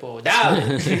 no, Pitbull. Nah!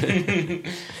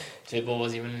 Pitbull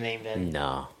wasn't even the name then.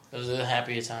 No. Those are the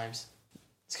happier times.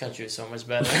 This country is so much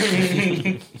better.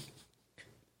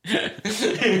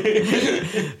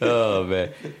 Oh,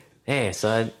 man. Hey,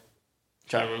 son.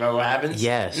 Trying to remember what happens?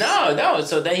 Yes. No.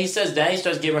 So then he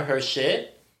starts giving her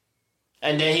shit.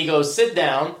 And then he goes, sit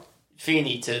down.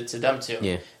 Feeney to them two.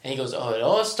 Yeah. And he goes, it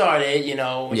all started,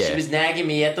 when she was nagging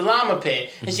me at the llama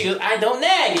pit. And she goes, I don't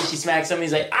nag. And she smacks him.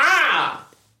 He's like, ah!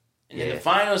 And then the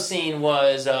final scene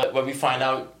was where we find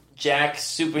out Jack's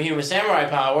superhuman samurai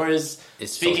power is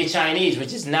speaking Chinese,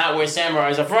 which is not where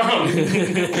samurais are from.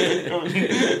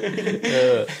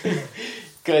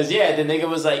 Because, the nigga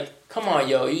was like, come on,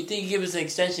 yo, you think you give us an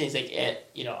extension? He's like,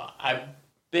 I've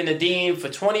been a dean for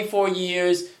 24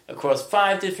 years across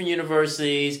 5 different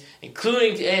universities,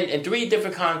 including in 3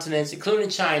 different continents, including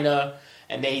China.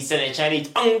 And then he said in Chinese,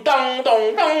 oh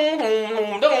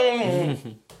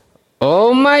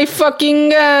my fucking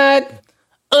god!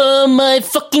 Oh my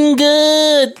fucking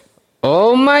god!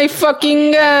 Oh my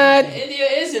fucking god! India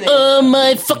isn't it? Oh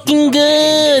my fucking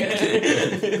god!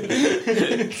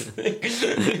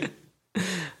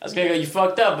 I was gonna go, you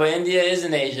fucked up, but India is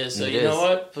in Asia, so you know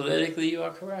what? Politically, you are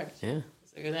correct. Yeah.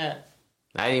 Look at that.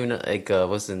 I didn't even know,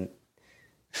 wasn't...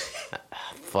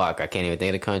 Fuck, I can't even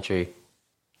think of the country.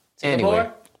 Singapore?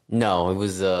 Anyway. No, it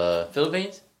was,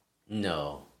 Philippines?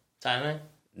 No. Thailand?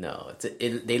 No.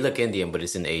 They look Indian, but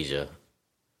it's in Asia.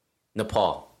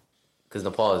 Nepal. Because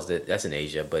Nepal that's in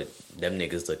Asia, but them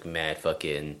niggas look mad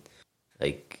fucking,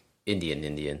 like,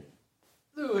 Indian.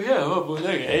 Oh, yeah, well,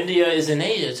 nigga. India is in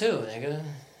Asia, too, nigga.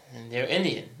 And they're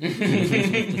Indian.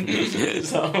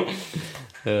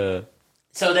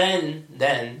 So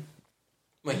then,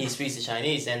 when he speaks to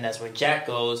Chinese, then that's when Jack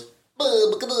goes,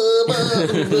 you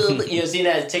seen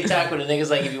that TikTok where the niggas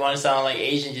like, if you want to sound like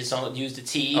Asian, just don't use the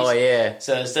T's. Oh, yeah.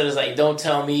 So instead of like, don't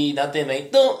tell me nothing,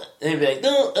 like, don't, and be like,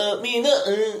 don't me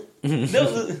nothing.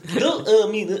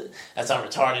 Don't me nothing. That's how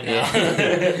retarded now.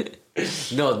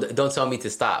 No, don't tell me to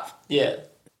stop. Yeah.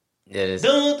 Yeah, it is.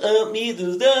 Don't me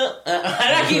do that. Why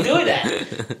do I keep doing that?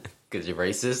 Because you're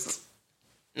racist?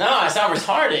 No, I sound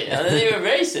retarded. I think you're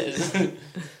racist.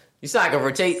 You sound like a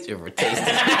racist.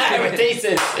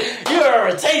 Racist. You're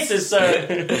a racist, sir.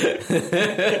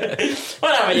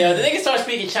 Whatever, yo. The nigga starts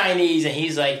speaking Chinese, and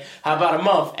he's like, how about a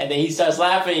month? And then he starts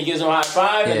laughing, he gives him a high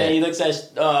five, and then he looks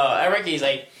at Eric, he's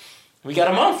like, we got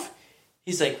a month.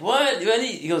 He's like, what?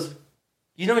 He goes,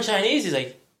 you know Chinese? He's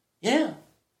like, yeah.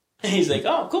 And he's like,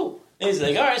 oh, cool. And he's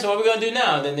like, all right, so what are we going to do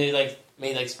now? And then they like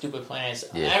made like stupid plans.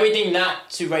 Yeah. Everything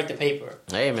not to write the paper.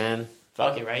 Hey, man.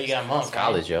 Fuck it, right? You got a month. It's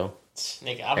college, yo.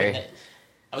 Nigga, I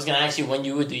was going to ask you when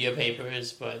you would do your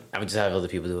papers, but... I would just have other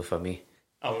people do it for me.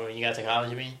 Oh, when you got to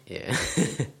college, you mean? Yeah.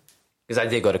 Because I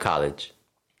did go to college.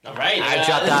 All right. I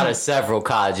dropped out of several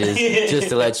colleges, just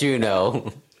to let you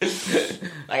know. I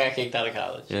got kicked out of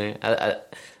college. Yeah,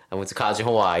 I went to college in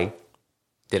Hawaii,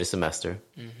 did a semester,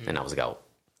 and I was out.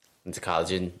 Went to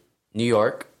college in New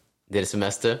York, did a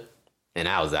semester, and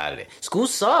I was out of there. School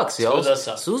sucks, yo. School does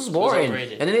suck. School's boring.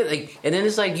 And then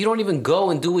it's like you don't even go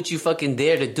and do what you fucking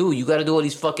dare to do. You got to do all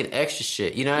these fucking extra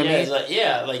shit. You know what I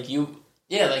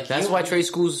mean? That's why trade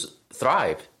schools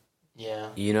thrive. Yeah.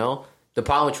 You know, the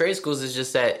problem with trade schools is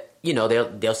just that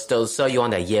they'll still sell you on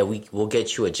that. Yeah, we'll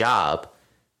get you a job,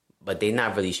 but they're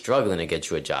not really struggling to get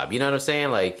you a job. You know what I'm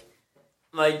saying? Like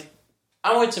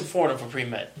I went to Fordham for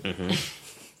pre-med. Mm-hmm.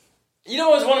 You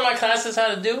know what one of my classes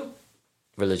had to do?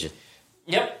 Religion.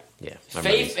 Yep. Yeah.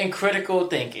 Faith and critical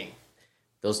thinking.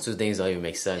 Those two things don't even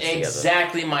make sense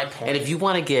Exactly together. My point. And if you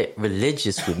want to get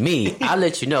religious with me, I'll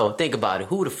let you know. Think about it.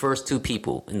 Who were the first 2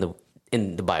 people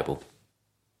in the Bible?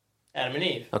 Adam and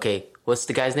Eve. Okay. What's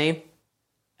the guy's name?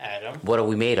 Adam. What are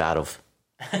we made out of?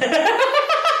 Did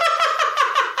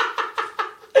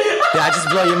I just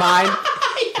blow your mind?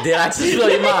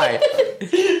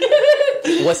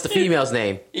 What's the female's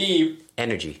name? Eve.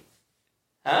 Energy.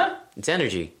 Huh? It's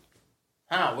energy.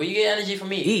 How? Where you get energy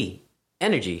from Eve? E.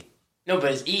 Energy. No,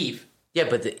 but it's Eve. Yeah,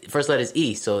 but the first letter is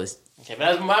E, so it's... Okay,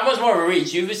 but that was more of a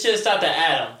reach. You should have stopped at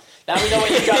Adam. Now we know what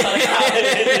you got on the college.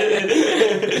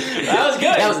 That was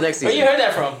good. That was next season. Where you heard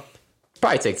that from?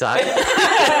 Probably TikTok.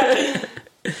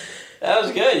 That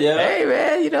was good, yo. Hey,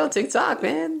 man, you know, TikTok,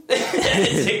 man.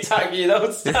 TikTok, you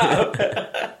don't stop.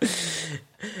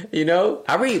 You know,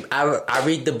 I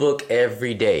read the book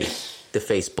every day, the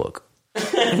Facebook.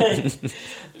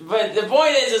 But the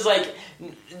point is like,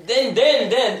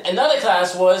 then another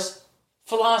class was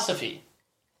philosophy.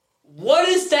 What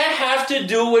does that have to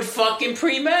do with fucking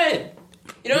pre-med?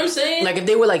 You know what I'm saying? Like if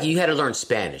they were like, you had to learn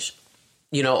Spanish,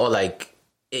 you know, or like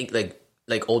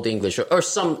Old English or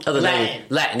some other language.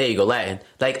 Latin, there you go, Latin.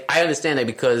 Like I understand that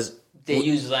because they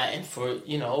use Latin for,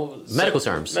 you know, medical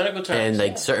terms. And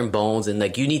like certain bones, and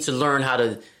like you need to learn how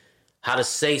to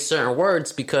say certain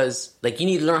words because like you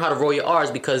need to learn how to roll your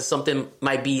R's because something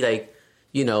might be like,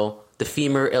 you know, the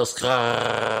femur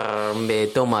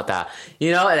escrametomata.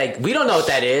 You know, like we don't know what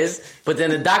that is, but then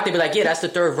the doctor be like, yeah, that's the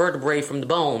third vertebrae from the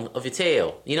bone of your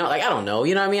tail. You know, like I don't know.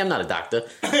 You know what I mean? I'm not a doctor.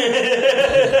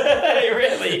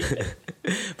 Really?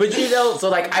 But you know, so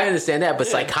like I understand that, but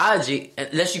psychology,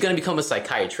 unless you're gonna become a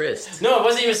psychiatrist. No, it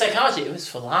wasn't even psychology. It was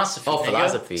philosophy. Oh,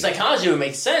 philosophy. Psychology would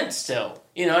make sense still.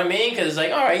 You know what I mean? Because it's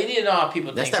like, all right, you need to know how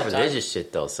people That's think. That's not religious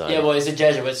shit, though. So yeah, well, it's a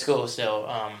Jesuit school still.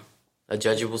 A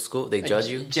Jesuit school? They judge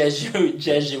you?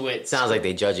 Jesuit. Sounds like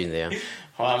they judge you there.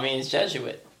 Well, I mean, it's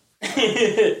Jesuit.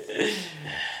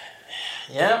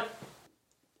 Yeah.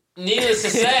 Needless to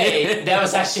say, that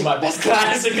was actually my best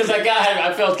class because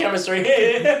I failed chemistry.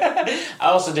 I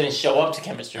also didn't show up to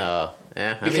chemistry. Yeah.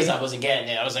 Because I wasn't getting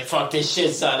it. I was like, fuck this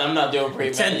shit, son. I'm not doing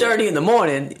pre-med. 10:30 in the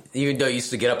morning, even though you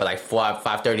used to get up at like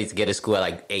 5:30 to get to school at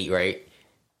like 8, right?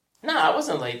 No, I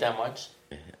wasn't late that much.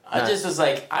 I just was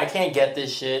like, I can't get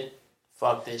this shit.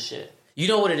 Fuck this shit. You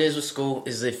know what it is with school?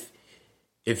 Is if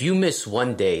you miss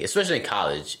one day, especially in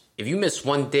college, if you miss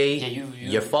one day,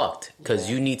 you're fucked. Because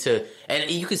you need to...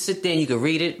 And you can sit there and you can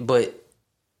read it, but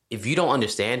if you don't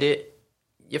understand it,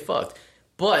 you're fucked.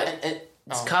 But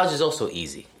college is also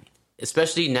easy.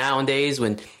 Especially nowadays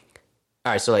when...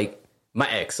 All right, so like, my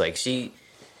ex, like, she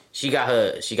got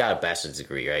a bachelor's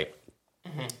degree, right?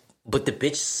 Mm-hmm. But the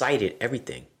bitch cited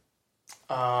everything.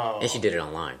 Oh. And she did it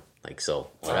online. Like, so,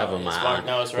 whatever,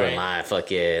 fuck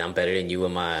yeah, I'm better than you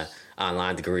with my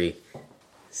online degree.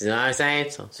 You know what I'm saying?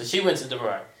 So she went to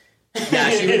DeVry. Nah,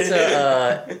 she went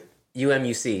to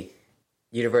UMUC.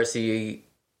 University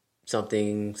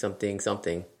something.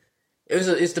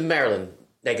 It's the Maryland.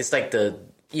 Like, it's like the,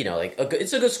 you know, like,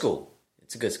 it's a good school.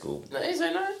 It's a good school. Nice.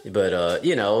 But,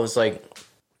 you know, it was like,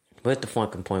 what the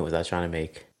fucking point was I trying to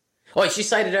make? Oh, she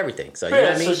cited everything. So, you know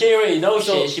what I mean? So she already knows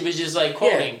shit. She was just, like,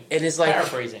 quoting. Yeah, and it's like...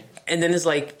 Paraphrasing. And then it's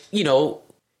like, you know,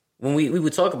 when we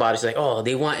would talk about it, it's like, oh,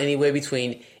 they want anywhere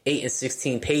between 8 and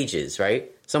 16 pages,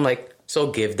 right? So I'm like,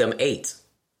 so give them 8.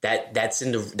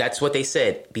 That's what they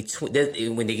said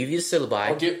between when they give you the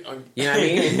syllabi. You know what I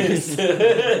mean?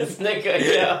 Nigga,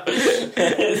 yeah.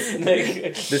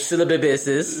 The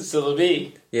syllabuses.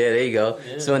 Syllabi. Yeah, there you go.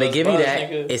 Yeah, so when they give you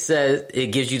that, it says it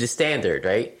gives you the standard,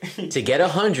 right? To get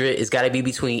 100, it's got to be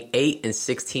between 8 and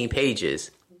 16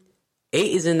 pages.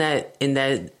 8 is in that.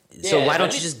 So why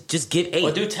don't you just give 8?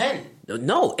 Or do 10.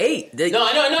 No, 8. No,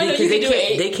 I know. You can do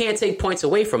 8. They can't take points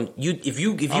away from you if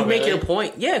you make it a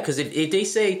point. Yeah, because if they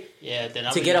say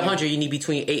then to get 100, you need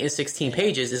between 8 and 16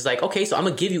 pages. It's like, okay, so I'm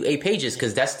gonna give you 8 pages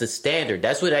because that's the standard.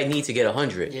 That's what I need to get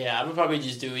 100. Yeah, I would probably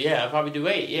just do. Yeah, I'd probably do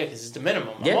 8. Yeah, because it's the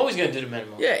minimum. I'm always gonna do the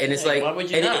minimum. Yeah, and it's like, why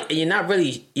would you not? And you're not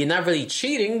really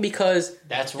cheating because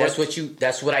that's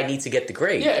what I need to get the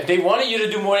grade. Yeah, if they wanted you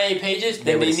to do more than 8 pages,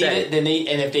 then they need it. And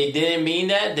if they didn't mean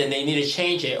that, then they need to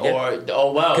change it. Yeah. Or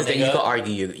because then you can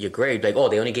argue your grade, like, oh,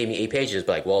 they only gave me 8 pages,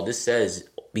 but like, well, this says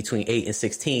between 8 and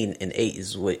 16, and 8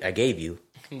 is what I gave you.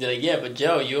 They're like, yeah, but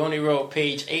Joe, you only wrote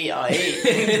page 8 on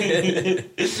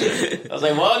 8. I was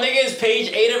like, well, nigga, it's page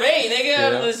 8 of 8, nigga.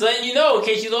 Yeah. I'm just letting you know in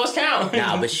case you lost count.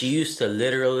 Nah, but she used to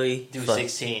literally do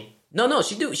 16. No,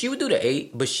 she would do the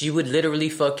 8, but she would literally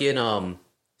fucking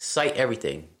cite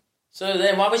everything. So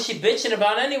then why was she bitching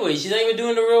about it anyway? She's not even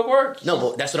doing the real work. No,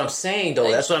 but that's what I'm saying, though.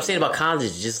 Like, that's what I'm saying about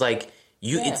college. Just like...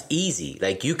 It's easy.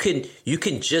 Like you can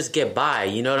just get by.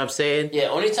 You know what I'm saying? Yeah.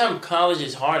 Only time college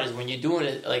is hard is when you're doing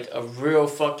it like a real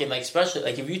fucking like especially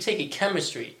like if you take a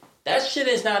chemistry, that shit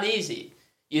is not easy.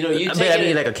 You know,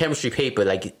 like a chemistry paper.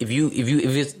 Like if you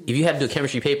have to do a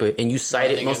chemistry paper and you cite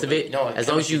it most of it, as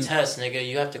long as you test, nigga,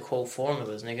 you have to quote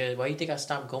formulas, nigga. Why you think I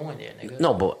stopped going there, nigga?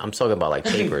 No, but I'm talking about like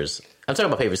papers. I'm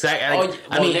talking about papers. I Well,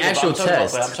 mean, nigga, actual I'm talking about-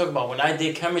 tests. but I'm talking about when I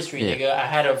did chemistry, Yeah. nigga. I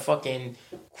had to fucking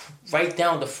write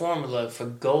down the formula for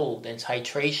gold and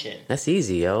titration. That's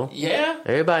easy, yo. Yeah.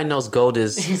 Everybody knows gold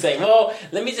is. He's like, well,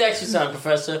 let me ask you something,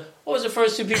 Professor. What was the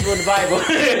first two people in the Bible?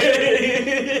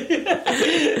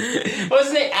 What was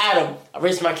his name? Adam. I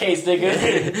raised my case,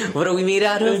 nigga. What do we meet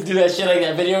out of? Do that shit like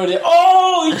that video.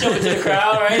 Oh, he jumped into the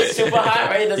crowd, right? Super hot,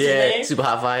 right? That's his name? Super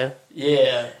hot fire.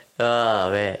 Yeah.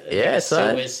 Oh man, yeah,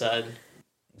 son. His son.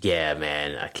 Yeah,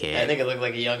 man, I That can't. nigga looked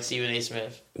like a young Stephen A.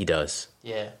 Smith. He does.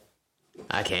 Yeah.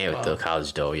 I can't with the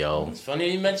college though, yo. It's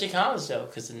funny you mentioned college, though,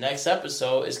 because the next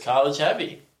episode is college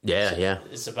heavy. Yeah.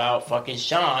 It's about fucking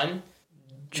Sean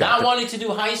Trying not to- wanting to do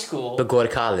high school. But go to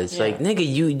college, Yeah. like nigga,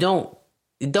 you don't.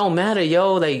 It don't matter,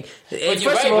 yo. Like, But first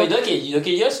you're right, of all, but look at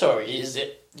your story. Is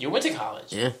it you went to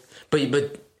college? yeah, but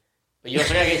But you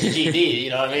also gotta get your GED, you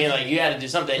know what I mean? Like, you had to do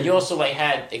something. And you also, like,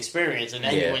 had experience, and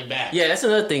then you went back. Yeah, that's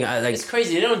another thing. I like. It's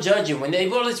crazy. They don't judge you. When they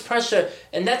put all this pressure,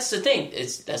 and that's the thing.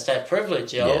 That's that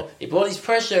privilege, yo. Yeah. They put all this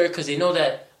pressure because they know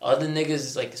that other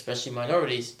niggas, like, especially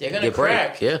minorities, they're gonna Get break,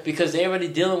 crack. yeah. Because they're already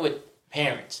dealing with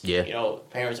parents. Yeah. You know,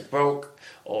 parents are broke,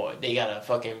 or they got a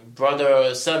fucking brother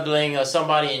or sibling or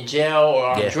somebody in jail or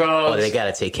on drugs. Or they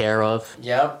gotta take care of.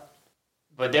 Yep.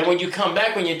 But then when you come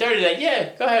back when you're 30, like, yeah,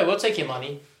 go ahead, we'll take your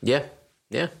money. Yeah.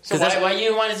 So why you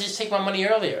didn't want to just take my money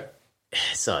earlier?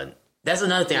 Son, that's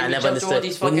another thing I We never jumped through all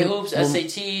understood. these fucking hoops,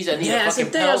 SATs, I need Yeah, a that's the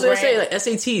fucking thing. I was Pell gonna say, Grant. like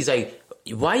SATs, like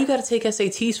why you gotta take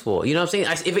SATs for? You know what I'm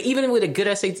saying? If even with a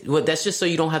good SAT, well, that's just so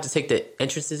you don't have to take the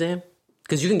entrance exam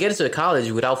because you can get into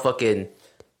college without fucking.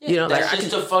 You know, That's like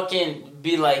just to fucking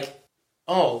be like,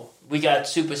 oh, we got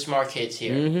super smart kids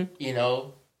here. Mm-hmm. You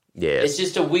know, yeah, it's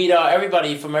just to weed out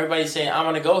everybody from everybody saying I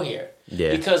want to go here. Yeah.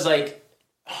 Because like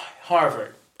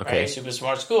Harvard, Okay. right? Super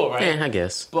smart school, right? yeah, I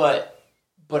guess. But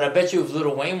I bet you if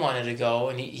Lil Wayne wanted to go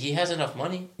and he has enough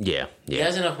money, Yeah, he yeah.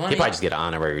 has enough money. He probably just get an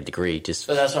honorary degree. Just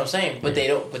But that's what I'm saying. But they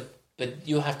don't. But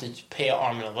you have to pay an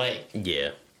arm and a leg.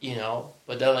 yeah, You know,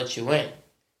 but they'll let you in.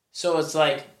 So it's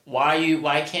like,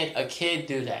 why can't a kid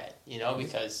do that? You know,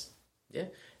 because yeah.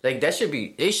 Like that should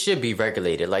be. It should be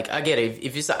regulated. Like I get it.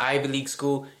 If it's an Ivy League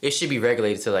school, it should be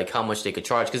regulated to like how much they could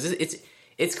charge because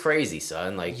it's crazy,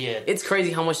 son. Like Yeah. it's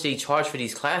crazy how much they charge for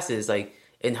these classes. Like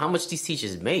and how much these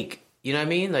teachers make. You know what I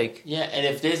mean? Like yeah, and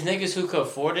if there's niggas who could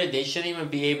afford it, they shouldn't even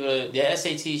be able to. The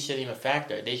SAT shouldn't even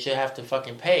factor. They should have to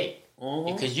fucking pay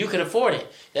because you could afford it.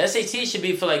 The SAT should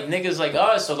be for like niggas like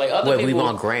us or like other where people. we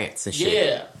want grants and shit.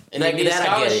 Yeah, and Like, they need a that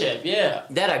I get it. scholarship. Yeah.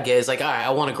 That I guess. Like all right, I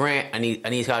want a grant. I need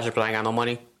a scholarship, but I ain't got no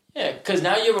money. Yeah, because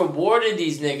now you're rewarding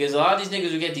these niggas. A lot of these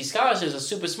niggas who get these scholarships are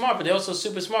super smart, but they're also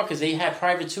super smart because they had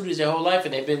private tutors their whole life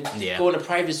and they've been Yeah. going to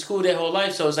private school their whole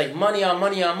life. So it's like money on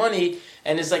money on money.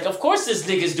 And it's like, of course this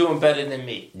nigga's doing better than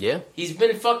me. Yeah, He's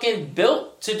been fucking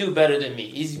built to do better than me.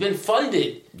 He's been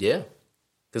funded. yeah.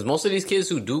 Because most of these kids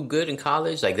who do good in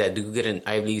college, like that, do good in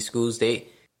Ivy League schools,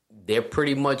 they're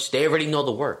pretty much they already know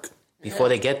the work before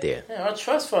they get there. Yeah, our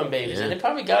trust fund babies. Yeah. And they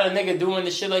probably got a nigga doing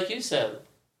the shit like you said.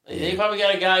 They probably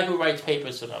got a guy who writes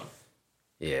papers for them.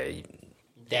 Yeah,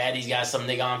 Daddy's got some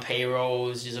nigga on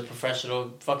payrolls. He's a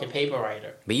professional fucking paper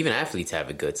writer. but even athletes have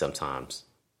it good sometimes.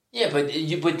 Yeah, but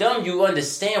you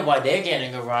understand why they're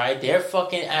getting a ride. They're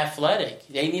fucking athletic.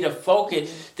 They need to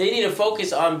focus. They need to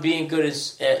focus on being good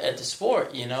at the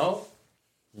sport, you know.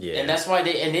 Yeah, And that's why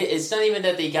it's not even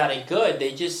that they got it good.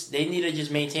 They need to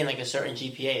just maintain like a certain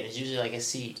GPA. And it's usually like a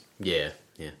C. yeah.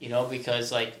 You know,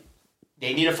 because like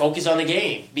they need to focus on the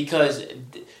game.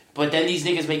 But then these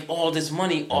niggas make all this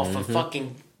money off of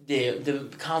fucking the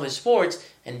college sports,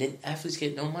 and then athletes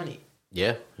get no money.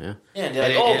 Yeah. Yeah, and they're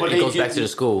like, It goes back to the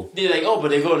school. They're like, but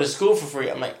they go to school for free.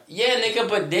 I'm like, yeah, nigga,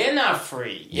 but they're not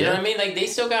free. You know what I mean? Like, they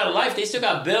still got a life. They still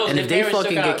got bills. And Their if they parents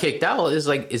fucking still get got- kicked out,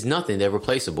 it's nothing. They're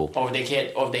replaceable. or they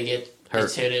get Hurt.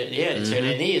 they tear their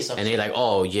knee or something. And they're like,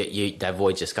 oh, you that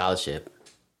voids your scholarship.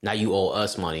 Now you owe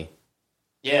us money.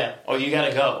 Yeah, or you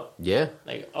gotta go. Yeah.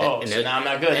 Like, And so now I'm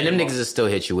not good. And them anymore. niggas will still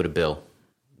hit you with a bill.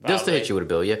 They'll still hit you with a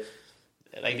bill, yeah.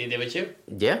 Like they did with you.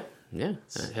 Yeah.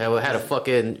 I had a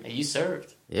fucking... And you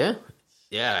served. Yeah.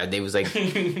 Yeah, they was like...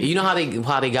 you know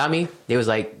how they got me? They was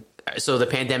like... So the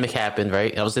pandemic happened,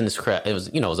 right? I was in this crap. It was,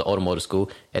 it was an automotive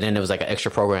school. And then there was like an extra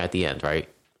program at the end, right?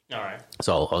 All right.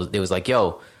 So they was like,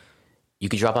 yo, you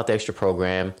can drop out the extra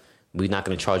program. We're not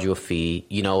going to charge you a fee.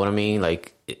 You know what I mean?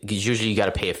 Like, 'cause usually you got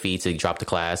to pay a fee to drop the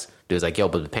class. They was like, yo,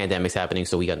 but the pandemic's happening,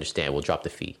 so we understand. We'll drop the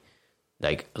fee.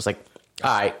 Like, I was like,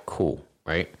 all right, cool,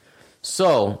 right?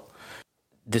 So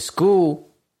the school,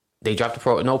 they dropped the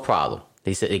program, no problem.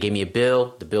 They said they gave me a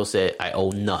bill. The bill said I owe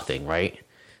nothing, right?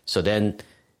 So then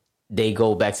they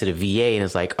go back to the VA and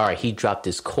it's like, all right, he dropped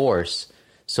this course.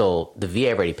 So the VA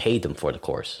already paid them for the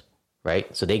course,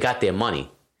 right? So they got their money.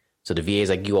 So the VA is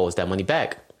like, you owe us that money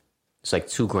back. It's like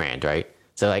 $2,000, right?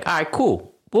 So they're like, all right,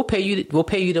 cool. We'll pay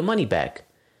you the money back.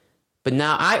 But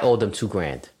now I owe them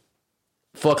 $2,000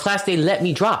 for a class they let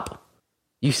me drop.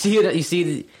 You see it? You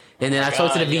see it? And then I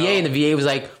talked to the VA, and the VA was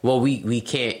like, well, we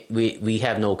can't, we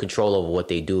have no control over what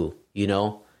they do, you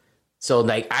know? So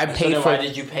like I paid for. Why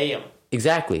did you pay him?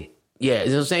 Exactly. Yeah, you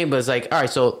know what I'm saying? But it's like, all right,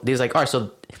 so there's like, all right,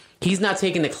 so he's not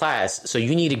taking the class, so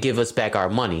you need to give us back our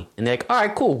money. And they're like, all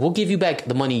right, cool, we'll give you back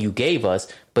the money you gave us,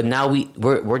 but now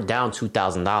we're down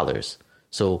 $2,000.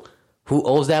 So who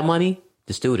owes that money?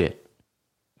 The student.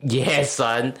 Yeah,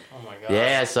 son. Oh my god.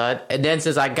 Yeah, son. And then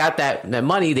since I got that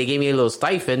money, they gave me a little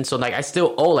stipend, so like I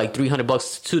still owe like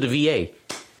 $300 to the VA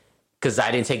because I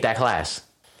didn't take that class.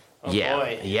 Oh yeah,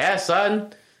 boy. Yeah,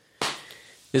 son.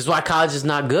 This is why college is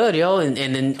not good, yo. And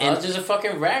college is a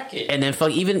fucking racket. And then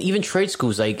even trade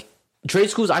schools, like trade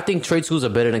schools, I think trade schools are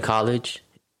better than college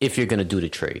if you're gonna do the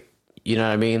trade. You know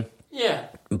what I mean? Yeah.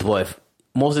 But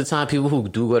most of the time, people who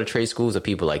do go to trade schools are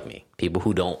people like me, people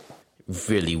who don't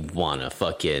really wanna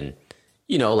fucking,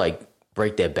 you know, like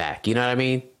break their back. You know what I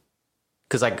mean?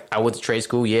 Because like I went to trade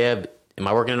school, yeah. Am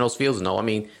I working in those fields? No. I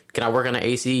mean, can I work on an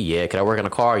AC? Yeah. Can I work on a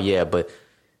car? Yeah. But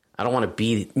I don't want to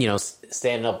be, you know,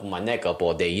 standing up with my neck up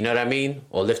all day. You know what I mean?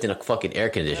 Or lifting a fucking air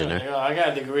conditioner. Yeah, I got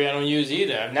a degree I don't use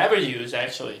either. I've never used,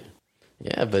 actually.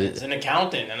 Yeah, but it's an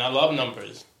accountant, and I love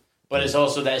numbers. But it's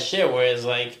also that shit where it's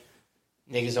like,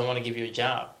 niggas don't want to give you a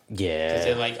job. Yeah. Because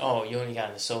they're like, oh, you only got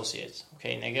an associate's.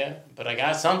 Okay, nigga, but I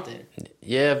got something.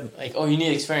 Yeah. Like, oh, you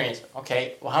need experience.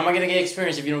 Okay, well, how am I going to get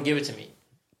experience if you don't give it to me?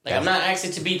 Like, I'm not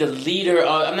asking to be the leader.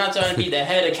 I'm not trying to be the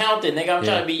head accountant, nigga. I'm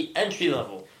trying to be entry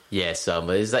level. Yeah, so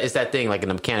but it's that thing like in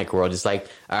the mechanic world. It's like,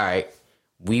 all right,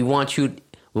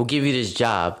 we'll give you this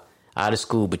job out of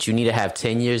school, but you need to have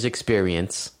 10 years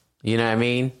experience. You know what I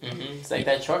mean? Mm-hmm. It's like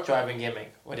that truck driving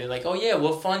gimmick where they're like, oh yeah,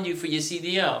 we'll fund you for your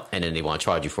CDL. And then they want to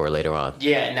charge you for it later on.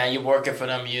 Yeah, and now you're working for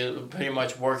them. You're pretty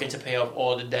much working to pay off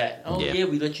all the debt. Oh yeah,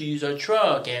 we let you use our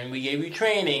truck and we gave you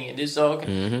training and this all.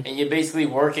 Mm-hmm. And you're basically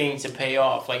working to pay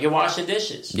off. Like you're washing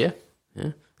dishes. Yeah.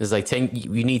 It's like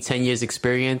you need 10 years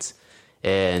experience.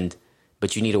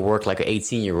 But you need to work like an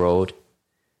 18-year-old,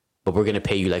 but we're gonna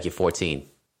pay you like you're 14.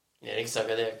 Yeah, they suck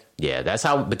a dick. Yeah, that's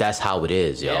how it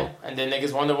is, yo. Yeah, and then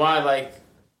niggas wonder why, like,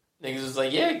 niggas was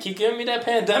like, yeah, keep giving me that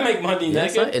pandemic money,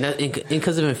 nigga. And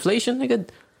because of inflation, nigga,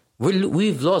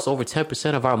 we've lost over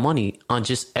 10% of our money on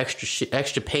just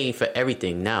extra paying for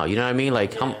everything now. You know what I mean?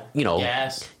 Like,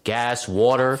 gas,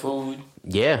 water, food.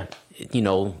 Yeah, you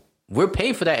know, we're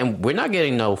paying for that, and we're not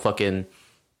getting no fucking.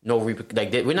 We're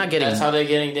not getting. That's how they're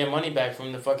getting their money back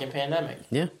from the fucking pandemic.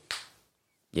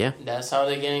 Yeah. That's how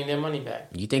they're getting their money back.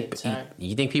 You think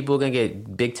people are gonna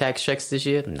get big tax checks this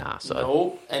year? Nah, son.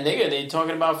 Nope. And they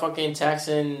talking about fucking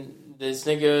taxing this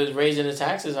nigga, raising the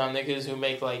taxes on niggas who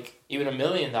make like even $1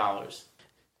 million. I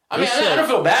mean, I don't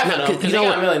feel bad for them because they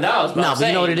got $1 million. But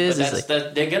you know what it is?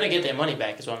 They're gonna get their money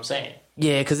back. Is what I'm saying.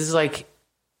 Yeah, because it's like,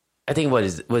 I think what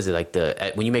is it like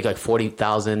when you make like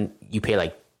 40,000, you pay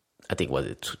like. I think,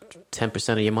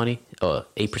 10% of your money? Or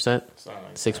 8%?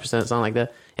 6%, something like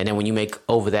that. And then when you make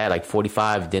over that, like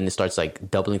 45, then it starts like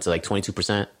doubling to like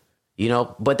 22%. You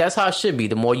know? But that's how it should be.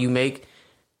 The more you make,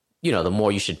 you know, the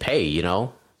more you should pay, you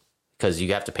know? Because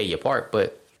you have to pay your part.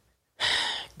 But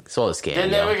it's all a scam.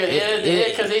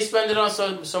 Because they spend it on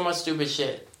so much stupid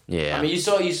shit. Yeah. I mean, you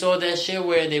saw that shit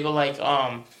where they were like,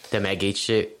 the Matt Gaetz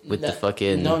shit with the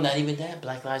fucking... No, not even that.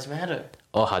 Black Lives Matter.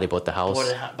 Oh, how they bought the house.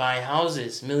 Buying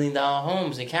houses, $1 million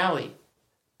homes in Cali.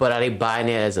 But are they buying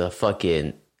it as a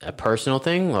personal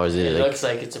thing, or is it? It looks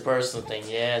like it's a personal thing.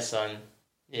 Yeah, son.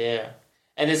 Yeah.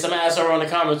 And then some asshole in the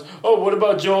comments. Oh, what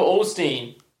about Joel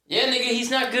Osteen? Yeah, nigga, he's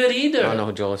not good either. I don't know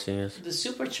who Joel Osteen is. The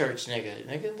super church nigga,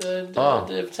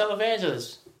 the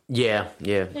televangelist. Yeah,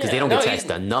 because they don't get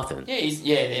taxed on nothing.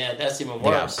 Yeah, that's even worse. They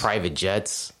got private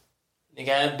jets. They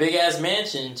got a big ass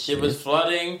mansion. Shit was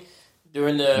flooding.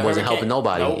 During the wasn't hurricane. Helping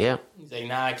nobody. Nope. Yeah. He's like,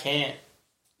 nah, I can't.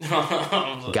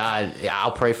 God,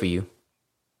 I'll pray for you.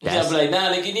 I'll be like,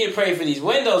 nah, nigga, you need to pray for these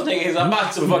windows, niggas. I'm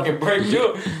about to fucking break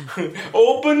through.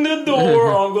 Open the door.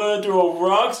 I'm gonna throw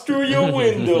rocks through your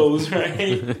windows,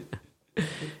 right?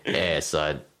 Yeah,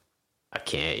 son. I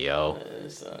can't, yo.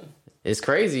 Son. It's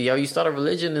crazy, yo. You start a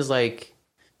religion, is like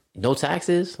no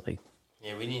taxes. Like,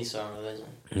 yeah, we need some religion.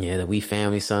 Yeah, the We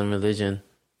Family Son religion.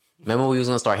 Remember we was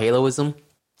gonna start Haloism?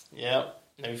 Yep.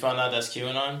 Then we found out that's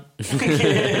QAnon.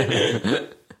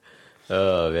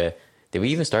 Oh, man. Did we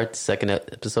even start the second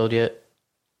episode yet?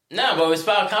 No, but it's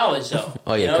about college, though.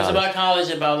 Oh, yeah, it's about college,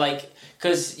 about, like...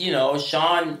 Because,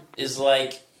 Sean is,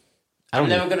 like... I'm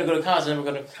never going to go to college. I'm never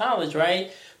going to college,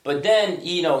 right? But then,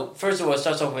 you know, first of all, it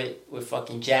starts off with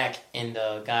fucking Jack in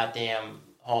the goddamn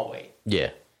hallway. Yeah.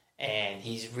 And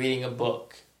he's reading a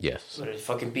book. Yes. With a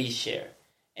fucking beach chair.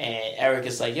 And Eric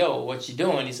is like, yo, what you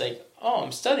doing? He's like, oh,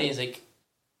 I'm studying. He's like...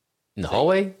 In the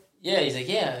hallway? Yeah, he's like,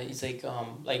 yeah. He's like,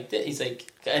 he's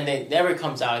like... And then Eric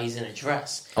comes out, he's in a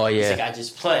dress. Oh, yeah. He's like, I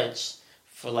just pledged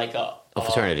for like a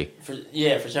fraternity.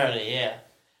 Fraternity, yeah.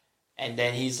 And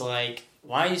then he's like,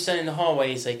 why are you studying in the hallway?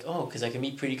 He's like, oh, because I can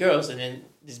meet pretty girls. And then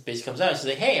this bitch comes out. She's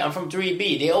like, hey, I'm from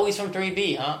 3B. They always from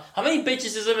 3B, huh? How many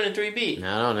bitches is living in 3B?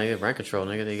 I don't know, nigga. Rent control,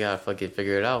 nigga. They gotta fucking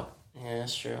figure it out. Yeah,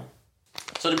 that's true.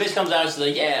 So the bitch comes out. She's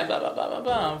like, yeah, blah, blah, blah, blah,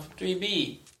 blah. I'm from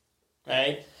 3B.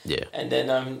 Right? Yeah. And then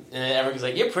Eric's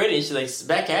like, you're pretty. She's like,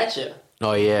 back at you.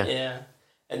 Oh, yeah. Yeah.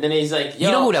 And then he's like, yo.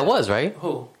 You know who that was, right?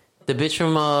 Who? The bitch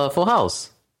from Full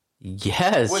House.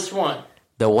 Yes. Which one?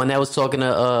 The one that was talking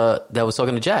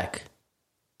to Jack.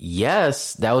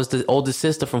 Yes, that was the oldest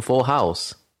sister from Full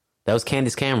House. That was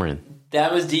Candace Cameron.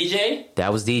 That was DJ?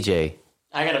 That was DJ.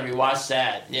 I gotta rewatch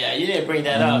that. Yeah, you didn't bring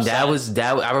that up.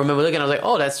 I remember looking. I was like,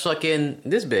 oh, that's fucking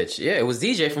this bitch. Yeah, it was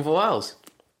DJ from Full House.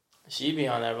 She be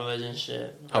on that religion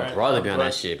shit. Her brother be on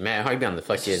that shit, man. How you be on the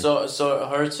fucking? So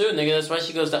her too, nigga. That's why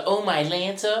she goes to Oh My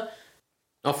Lanta.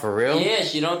 Oh, for real? Yeah,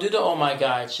 she don't do the oh my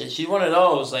god shit. She's one of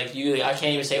those like you. I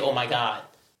can't even say oh my god.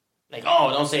 Like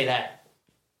don't say that.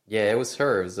 Yeah, it was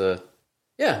her. It was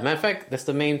yeah. Matter of fact, that's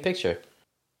the main picture.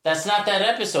 That's not that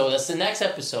episode. That's the next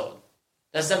episode.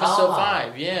 That's episode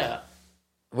 5. Yeah.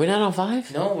 We're not on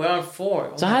 5? No, we're on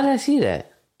 4. So how did I see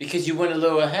that? Because you went a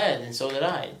little ahead, and so did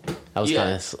I. I was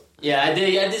kind of. Yeah, I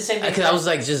did the same thing. Because I was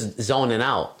like just zoning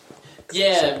out.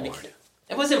 Yeah.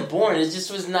 It wasn't boring. It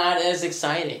just was not as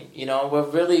exciting. You know, we're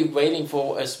really waiting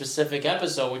for a specific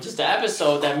episode, which is the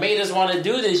episode that made us want to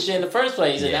do this shit in the first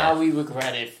place, and now we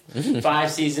regret it.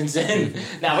 5 seasons in.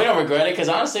 Now, we don't regret it, because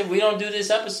honestly, we don't do this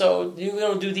episode. We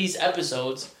don't do these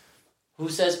episodes. Who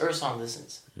says Urson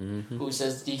listens? Mm-hmm. Who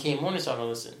says DK Morningstar don't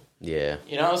listen? Yeah.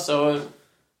 You know, so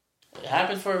it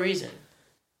happened for a reason.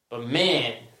 But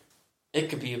man, it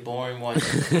could be a boring one.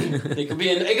 It could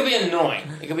be annoying.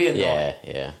 It could be annoying.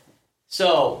 Yeah.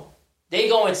 So, they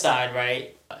go inside,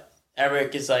 right?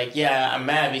 Eric is like, yeah, I'm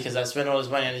mad because I spent all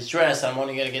this money on this dress. I'm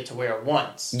only going to get to wear it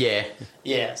once. Yeah.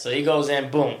 Yeah, so he goes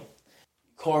in, boom.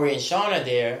 Corey and Sean are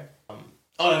there.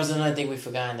 That was another thing we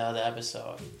forgot in the other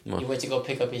episode. He went to go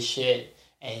pick up his shit,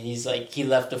 and he's like, he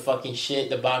left the fucking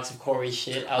shit, the box of Corey's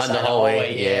shit outside the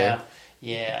hallway.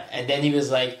 Yeah. And then he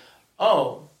was like,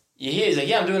 oh, you here? He's like,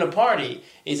 yeah, I'm doing a party.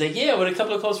 He's like, yeah, with a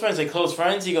couple of close friends. Like, close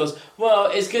friends? He goes,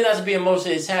 well, it's good not to be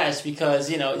emotionally attached because,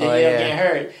 you know, you don't get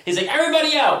hurt. He's like,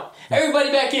 everybody out.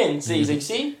 Everybody back in. See, he's like,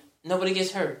 see? Nobody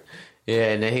gets hurt.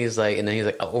 Yeah, and then he's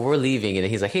like, oh, we're leaving. And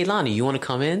then he's like, hey, Lonnie, you want to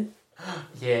come in?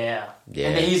 Yeah. And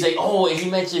then he's like, and he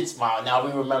mentions, wow, now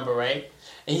we remember, right?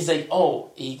 And he's like,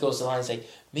 he goes to Lonnie, he's like,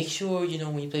 make sure, you know,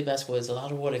 when you play basketball, there's a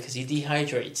lot of water because he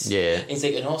dehydrates. Yeah. And he's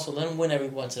like, and also let him win every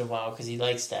once in a while because he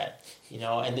likes that, you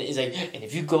know. And he's like, and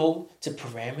if you go to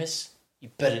Paramus, you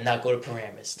better not go to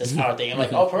Paramus. That's our thing. I'm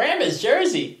like, Paramus,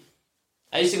 Jersey.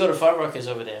 I used to go to Fuddruckers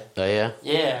over there. Oh, yeah?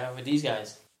 Yeah, with these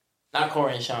guys. Not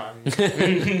Corey and Sean.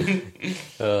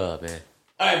 Oh, man.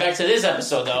 All right, back to this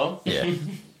episode, though. Yeah.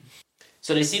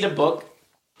 So they see the book,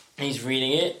 and he's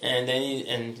reading it, and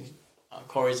then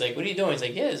Corey's like, what are you doing? He's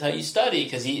like, yeah, it's how you study,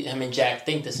 because him and Jack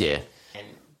think the same. Yeah. And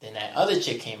then that other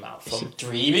chick came out from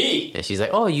 3B. And she's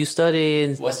like, oh, you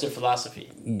studied... Western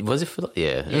philosophy. Was it...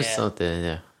 Yeah, it was something,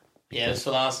 yeah. Yeah, it was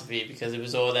philosophy, because it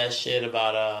was all that shit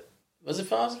about... Was it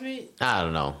philosophy? I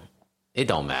don't know. It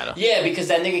don't matter. Yeah, because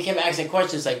that nigga kept asking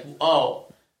questions like,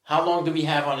 how long do we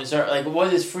have on this earth? Like,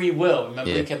 what is free will?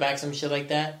 Remember he kept asking shit like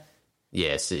that?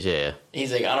 Yes, yeah.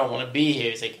 He's like, I don't want to be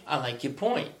here. He's like, I like your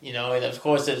point. You know, and of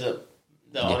course there's the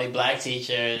only black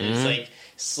teacher, and it's like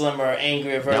slimmer,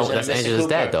 angrier version of Mr. That's Angela's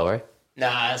dad, though, right?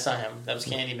 Nah, that's not him. That was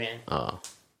Candyman. Oh.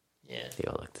 Yeah. They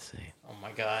all look the same. Oh,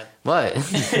 my God. What?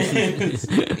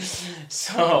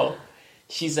 So,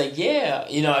 she's like, yeah.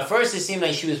 You know, at first it seemed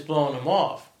like she was blowing him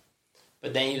off.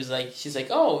 But then she's like,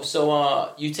 oh,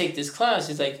 so you take this class?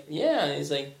 He's like, yeah. And he's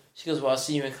like, she goes, well, I'll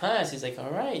see you in class. He's like, all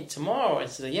right, tomorrow. And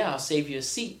she's like, yeah, I'll save you a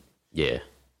seat. Yeah.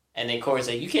 And then Corey's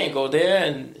like, you can't go there.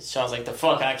 And Sean's like, the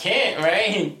fuck, I can't,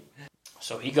 right?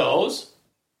 So he goes,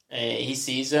 and he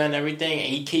sees her and everything,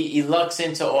 and he lucks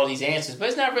into all these answers. But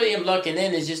it's not really him lucking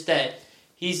in. It's just that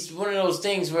he's one of those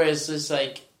things where it's just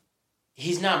like,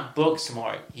 he's not book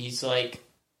smart. He's like...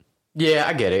 Yeah,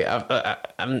 I get it.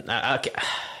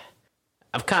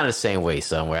 I'm kind of the same way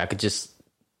somewhere. I could just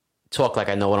talk like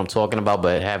I know what I'm talking about,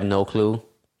 but have no clue.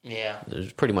 Yeah.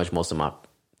 There's pretty much most of my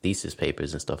thesis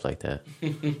papers and stuff like that.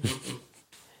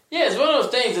 Yeah, it's one of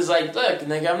those things. It's like, look,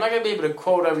 nigga, I'm not gonna be able to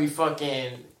quote every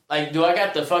fucking like. Do I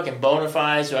got the fucking bona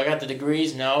fides? Do I got the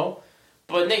degrees? No,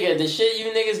 but nigga, the shit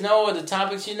you niggas know or the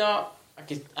topics you know, I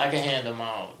can handle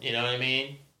my own. You know what I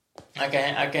mean? I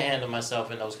can handle myself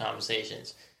in those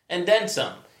conversations and then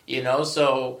some. You know,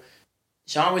 so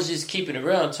Sean was just keeping it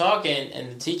real and talking,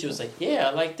 and the teacher was like, "Yeah,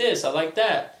 I like this, I like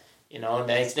that." You know,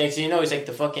 next thing you know, he's like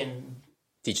the fucking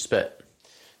teacher's pet.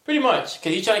 Pretty much,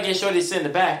 because he tried to get Shorty to sit in the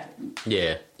back.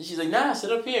 Yeah. And she's like, nah,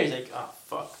 sit up here. He's like, oh,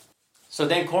 fuck. So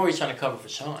then Corey's trying to cover for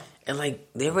Sean. And, like,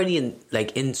 they're already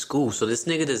in school, so this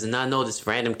nigga does not know this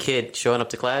random kid showing up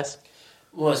to class?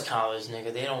 Well, it's college,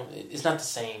 nigga. It's not the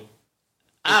same.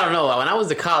 I don't know. When I was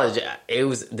to college,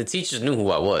 the teachers knew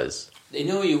who I was. They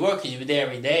knew who you were because you were there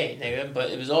every day, nigga. But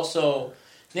it was also,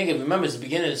 nigga, remember, it's the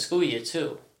beginning of the school year,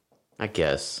 too. I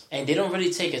guess. And they don't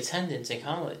really take attendance in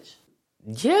college.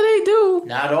 Yeah, they do.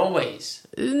 Not always.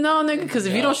 No, nigga, because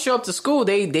if you don't show up to school,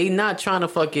 they not trying to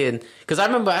fucking... Because I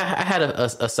remember I had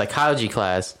a psychology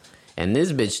class, and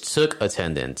this bitch took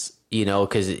attendance, you know,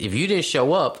 because if you didn't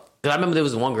show up... I remember there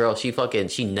was one girl, she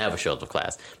never showed up to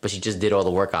class, but she just did all the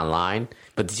work online.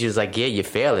 But she was like, yeah, you're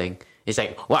failing. It's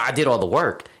like, well, I did all the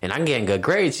work, and I'm getting good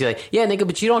grades. She's like, yeah, nigga,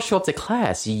 but you don't show up to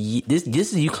class. This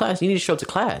is your class. You need to show up to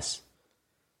class.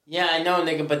 Yeah, I know,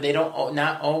 nigga, but they don't...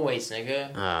 Not always,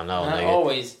 nigga. I don't know, Not nigga.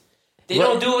 always. They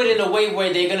don't do it in a way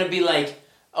where they're going to be like,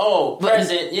 oh,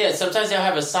 present. Yeah, sometimes they'll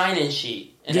have a sign-in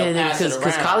sheet, and they'll pass it around.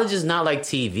 Because college is not like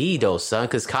TV, though, son.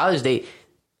 Because college,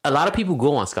 a lot of people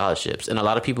go on scholarships, and a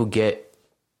lot of people get,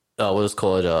 what's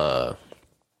them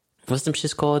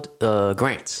shits called?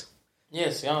 Grants. Yeah,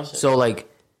 scholarships. So, like,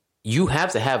 you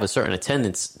have to have a certain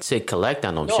attendance to collect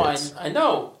on them shits. I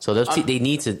know. So they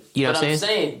need to, you know what I'm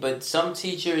saying? But some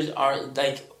teachers are,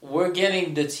 like, we're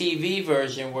getting the TV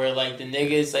version where, like, the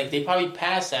niggas, like, they probably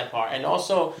pass that part. And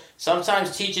also,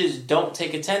 sometimes teachers don't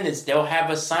take attendance. They'll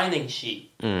have a signing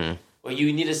sheet where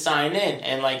you need to sign in.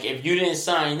 And, like, if you didn't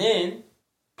sign in,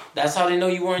 that's how they know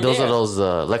you weren't there. Those are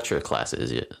those lecture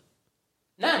classes, yeah.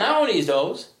 Nah, not only is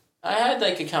those. I had,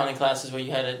 like, accounting classes where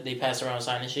they pass around a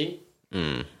signing sheet.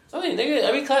 So, nigga,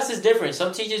 every class is different.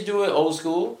 Some teachers do it old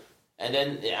school. And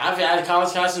then I've had college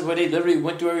classes where they literally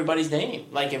went through everybody's name.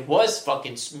 Like it was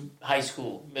fucking high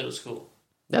school, middle school.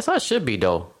 That's how it should be,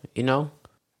 though, you know?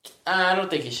 I don't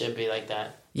think it should be like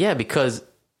that. Yeah, because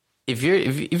if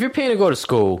you're paying to go to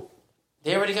school...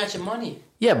 They already got your money.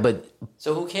 Yeah, but...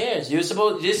 So who cares?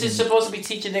 This is supposed to be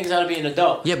teaching niggas how to be an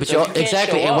adult. Yeah, but so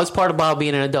exactly. And what's part about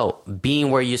being an adult?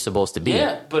 Being where you're supposed to be.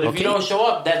 Yeah, but if you don't show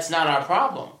up, that's not our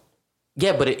problem.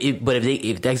 Yeah, but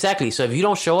if exactly. So if you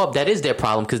don't show up, that is their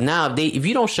problem. Because now if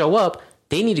you don't show up,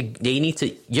 they need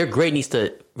to. Your grade needs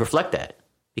to reflect that.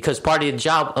 Because part of the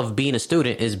job of being a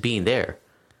student is being there.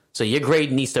 So your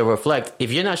grade needs to reflect.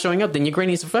 If you're not showing up, then your grade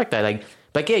needs to reflect that.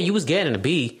 Like yeah, you was getting a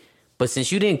B, but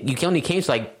since you only came to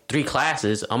like 3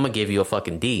 classes, I'm gonna give you a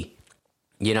fucking D.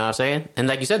 You know what I'm saying? And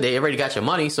like you said, they already got your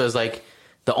money, so it's like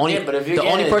the only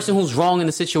person who's wrong in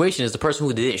the situation is the person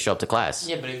who didn't show up to class.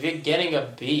 Yeah, but if you're getting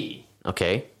a B.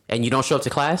 Okay, and you don't show up to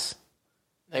class?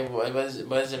 Like, what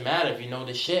does it matter if you know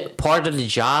the shit? Part of the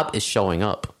job is showing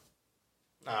up.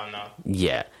 I don't know.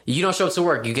 Yeah. You don't show up to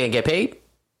work, you can't get paid?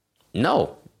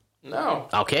 No.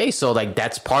 Okay, so, like,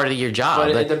 that's part of your job.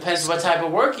 But it depends what type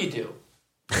of work you do.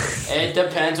 It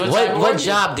depends what type of work What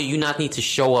job do you not need to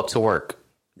show up to work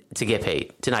to get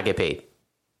paid? To not get paid?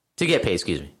 To get paid,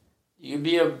 excuse me. You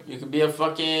could be a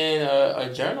fucking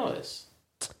a journalist.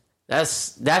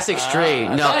 That's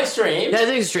extreme. No, not extreme.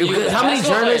 That's extreme. How many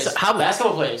journalists?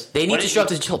 Basketball players. They need to show up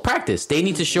to practice. They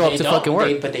need to show up to fucking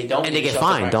work. But they don't. And they get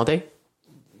fined, don't they?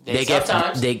 They get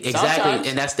exactly, sometimes.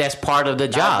 And that's part of the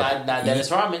job. Not Dennis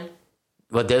Rodman.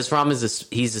 But Dennis Rodman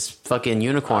he's this fucking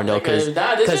unicorn though. Because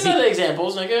there's other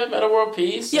examples, nigga. Better world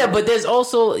peace. Yeah, but there's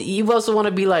also you also want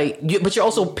to be like, but you're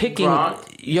also picking.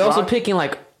 You're also picking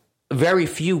like very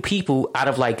few people out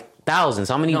of like thousands.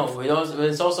 How many? No,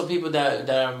 it's also people that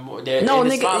are more. No,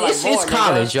 nigga, it's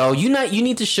college, yo. You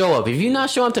need to show up. If you're not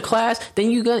showing up to class,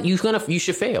 then you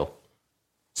should fail.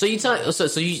 So you tell what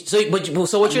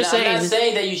you're saying? I'm not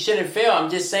saying that you shouldn't fail. I'm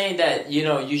just saying that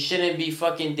you shouldn't be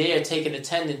fucking there taking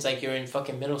attendance like you're in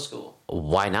fucking middle school.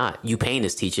 Why not? You paying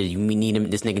this teacher? You need him.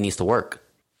 This nigga needs to work.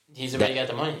 He's already got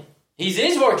the money. He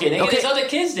is working. Nigga. Okay. There's other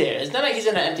kids there. It's not like he's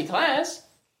in an empty class.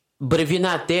 But if you're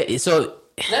not there, so.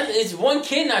 It's one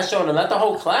kid not showing up, not the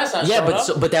whole class not showing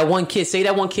up. But that one kid, say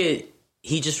that one kid,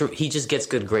 he just gets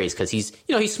good grades because he's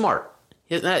smart.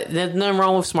 There's nothing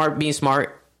wrong with being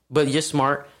smart, but you're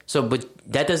smart. So, but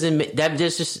that doesn't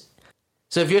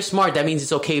so if you're smart, that means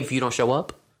it's okay if you don't show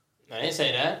up. I didn't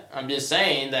say that. I'm just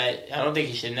saying that I don't think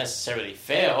he should necessarily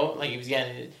fail. Like he was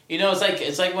getting,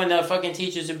 it's like when the fucking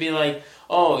teachers would be like,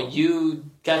 "Oh, you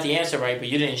got the answer right, but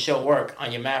you didn't show work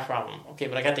on your math problem." Okay,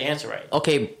 but I got the answer right.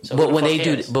 Okay, so but when they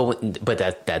do, but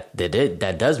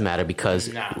that does matter because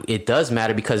it does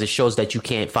matter because it shows that you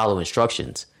can't follow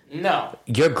instructions. No,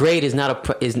 your grade is not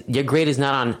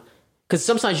on because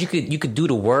sometimes you could do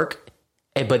the work,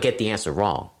 but get the answer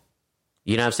wrong.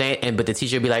 You know what I'm saying? But the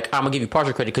teacher would be like, "I'm gonna give you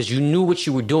partial credit because you knew what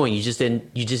you were doing. You just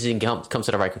didn't come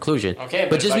to the right conclusion." Okay,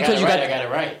 but just because I got it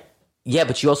right. Yeah,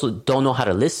 but you also don't know how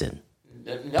to listen.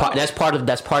 No. That's part of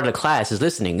the class is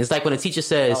listening. It's like when a teacher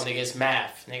says, "No, nigga, it's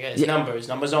math. Nigga, it's numbers.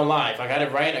 Numbers don't lie. If I got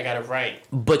it right, I got it right."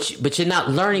 But you're not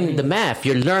learning the math.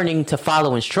 You're learning to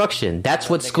follow instruction. That's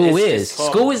what school is.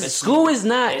 School is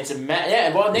not. It's a math.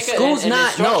 Yeah, well, nigga, school's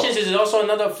not. Instructions is also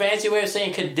another fancy way of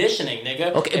saying conditioning,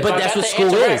 nigga. Okay, but that's what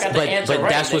school is. But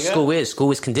that's what school is.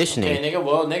 School is conditioning. Okay, nigga.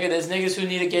 Well, nigga, there's niggas who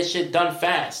need to get shit done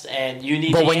fast, and you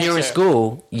need. But when you're in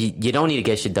school, you don't need to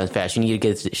get shit done fast. You need to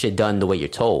get shit done the way you're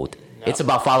told. No. It's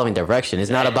about following direction. It's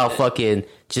not about fucking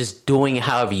just doing it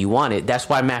however you want it. That's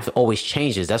why math always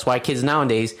changes. That's why kids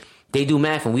nowadays, they do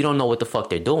math and we don't know what the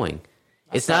fuck they're doing.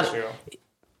 It's not true.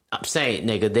 I'm saying,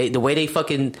 nigga, the way they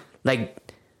fucking like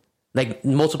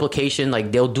multiplication,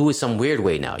 like they'll do it some weird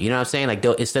way now. You know what I'm saying? Like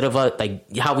instead of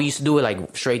like how we used to do it,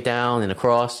 like straight down and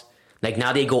across, like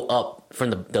now they go up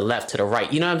from the left to the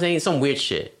right. You know what I'm saying? Some weird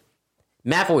shit.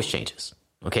 Math always changes.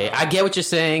 Okay, I get what you're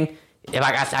saying. If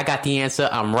I got the answer,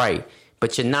 I'm right.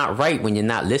 But you're not right when you're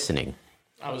not listening.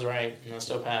 I was right, and I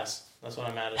still passed. That's what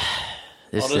I'm at.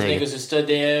 All those niggas who stood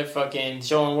there fucking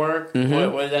showing work,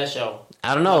 what did that show?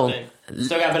 I don't know.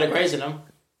 Still got better grades than them.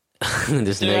 Got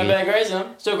better grades than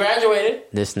them. Still graduated.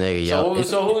 This nigga, yo.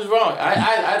 So who's wrong?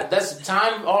 I that's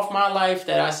time off my life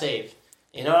that I saved.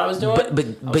 You know what I was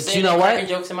doing? But you know what?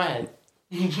 Jokes in my head.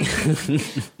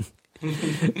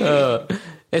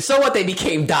 And so what? They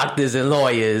became doctors and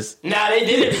lawyers. Nah, they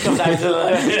didn't become doctors and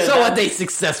lawyers. So what? They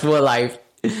successful in life.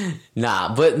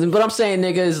 Nah, but I'm saying,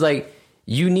 nigga, is like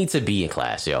you need to be in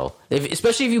class, yo.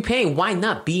 Especially if you're paying, why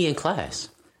not be in class?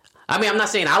 I mean, I'm not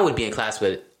saying I would be in class,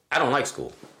 but I don't like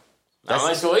school. I don't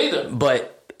like school either.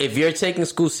 But if you're taking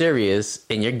school serious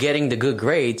and you're getting the good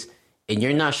grades and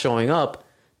you're not showing up,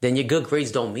 then your good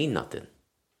grades don't mean nothing.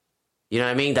 You know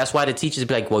what I mean? That's why the teachers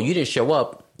be like, well, you didn't show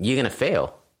up, you're gonna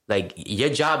fail. Like, your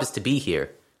job is to be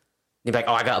here. They're like,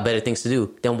 oh, I got better things to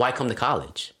do. Then why come to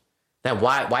college? Then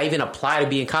why even apply to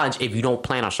be in college if you don't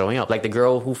plan on showing up? Like the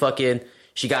girl who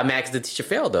she got mad because the teacher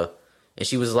failed her. And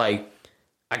she was like,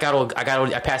 I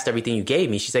passed everything you gave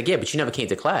me. She's like, yeah, but you never came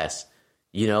to class,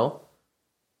 you know?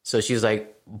 So she was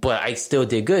like, but I still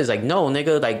did good. It's like, no,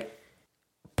 nigga, like,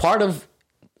 part of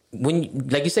when,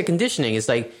 like you said, conditioning, it's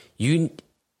like,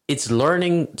 it's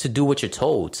learning to do what you're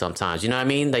told sometimes. You know what I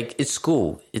mean? Like, it's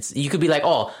school. You could be like,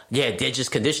 oh, yeah, they're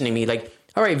just conditioning me. Like,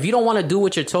 all right, if you don't want to do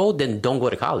what you're told, then don't go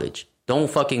to college. Don't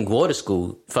fucking go to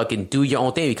school. Fucking do your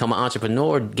own thing. Become an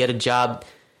entrepreneur. Get a job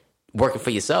working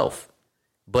for yourself.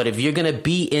 But if you're going to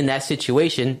be in that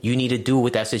situation, you need to do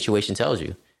what that situation tells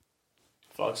you.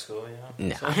 Fuck school, yeah.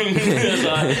 Nah.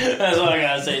 That's all I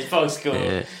got to say. Fuck school.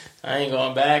 Yeah. I ain't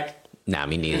going back. Nah,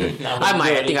 me neither.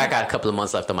 I think I got a couple of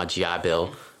months left on my GI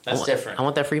Bill. That's different. I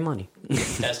want that free money.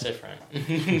 That's different.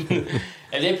 If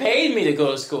they paid me to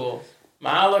go to school,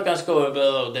 my outlook on school would be a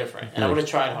little different. And I would have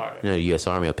tried harder. No, the U.S.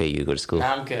 Army will pay you to go to school.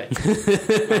 Nah, I'm good.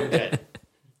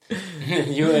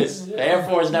 U.S. Air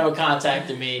Force never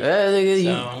contacted me,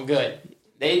 so I'm good.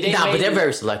 But they're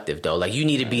very selective, though. Like, you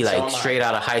need to be, like, straight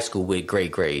out of high school with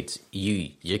great grades.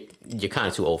 You're kind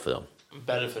of too old for them. I'm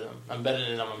better for them. I'm better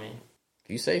than them, I mean. If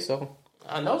you say so.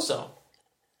 I know so.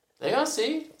 They gonna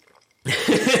see.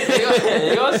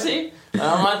 they gonna see. When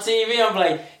I'm on TV, I'm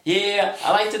like, yeah,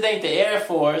 I like to thank the Air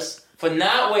Force for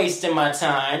not wasting my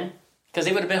time, because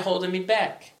they would have been holding me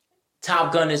back.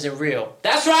 Top Gun isn't real.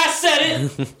 That's why I said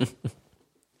it.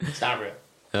 It's not real.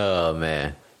 Oh,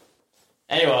 man.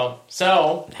 Anyway,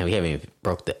 so... And we haven't even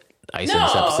broke the ice in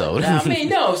this episode.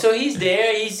 No. So he's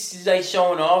there. He's like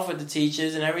showing off with the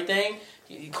teachers and everything.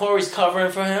 Corey's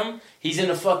covering for him. He's in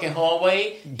the fucking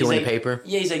hallway. Doing the paper?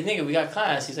 Yeah, he's like, nigga, we got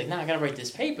class. He's like, nah, I gotta write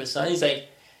this paper, son. He's like...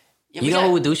 Yeah, you know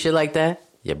who would do shit like that?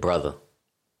 Your brother.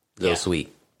 Lil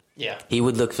Sweet. Yeah. He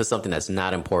would look for something that's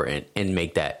not important and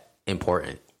make that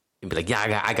important. He'd be like,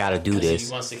 yeah, I gotta do this.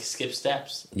 He wants to skip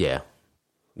steps. Yeah.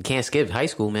 You can't skip high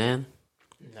school, man.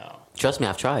 No. Trust me,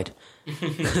 I've tried.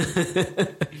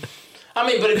 I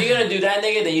mean, but if you're going to do that,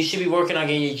 nigga, then you should be working on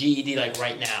getting your GED, like,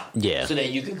 right now. Yeah. So that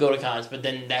you could go to college. But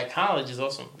then that college is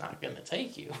also not going to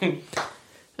take you.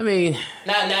 I mean,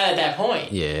 not at that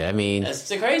point. yeah, I mean, That's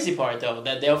the crazy part, though,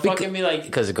 that they'll fucking be like,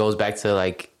 because it goes back to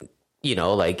like, you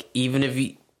know, like even if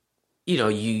you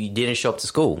didn't show up to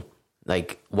school,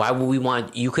 like why would we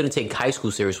want? You couldn't take high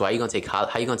school serious. Why are you gonna take? How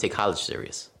are you gonna take college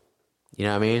serious? You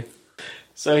know what I mean?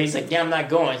 So he's like, yeah, I'm not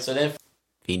going. So then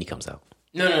Feeney comes out.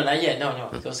 No, not yet.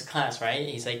 No. He goes to class, right?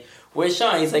 He's like, where's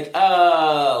Sean? He's like,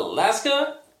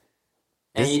 Alaska?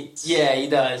 And he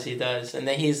does. And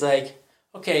then he's like,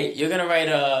 okay, you're going to write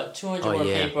a 200-word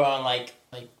paper on, like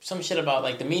some shit about,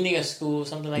 like, the meaning of school,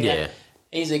 something like that. And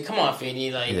he's like, come on,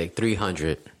 Feeney. Like, he's like,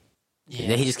 300. Yeah.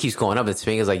 And then he just keeps going up. And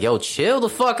Spinger's like, yo, chill the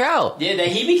fuck out. Yeah, then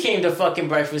he became the fucking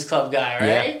Breakfast Club guy,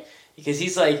 right? Yeah. Because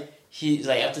he's like,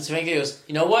 after Spinga, he goes,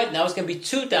 you know what? Now it's going to be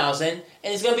 2,000, and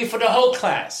it's going to be for the whole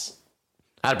class.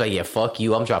 I'd be like, yeah, fuck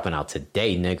you. I'm dropping out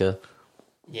today, nigga.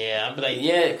 Yeah, I'd be like,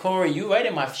 yeah, Corey, you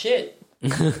writing my shit.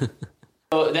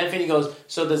 So then Finny goes,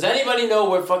 so does anybody know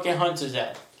where fucking Hunter's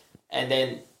at? And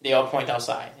then they all point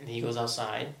outside. And he goes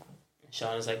outside. And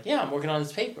Sean is like, yeah, I'm working on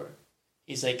this paper.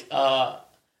 He's like, no,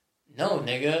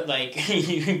 nigga. Like,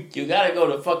 you gotta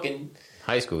go to fucking...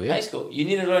 High school, yeah. High school. You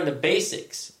need to learn the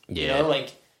basics. Yeah. You know,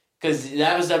 like... Because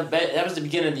that was the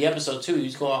beginning of the episode, too. He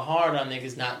was going hard on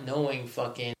niggas not knowing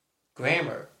fucking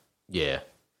grammar. Yeah.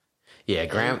 Yeah,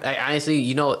 honestly,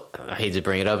 you know, I hate to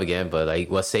bring it up again, but like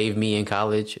what saved me in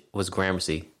college was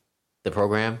Gramercy, the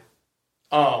program.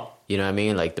 Oh. You know what I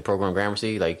mean? Like the program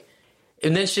Gramercy, like,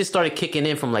 and then shit started kicking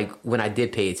in from like when I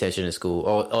did pay attention in school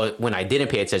or when I didn't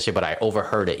pay attention, but I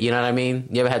overheard it. You know what I mean?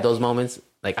 You ever had those moments?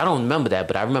 Like, I don't remember that,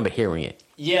 but I remember hearing it.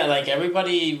 Yeah, like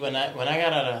everybody, when I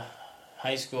got out of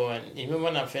high school and even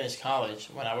when I finished college,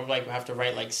 when I would like have to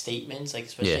write like statements, like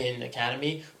especially in the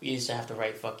academy, we used to have to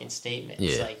write fucking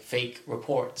statements, like fake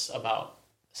reports about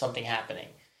something happening,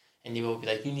 and they would be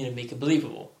like, you need to make it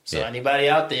believable. So anybody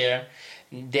out there,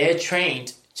 they're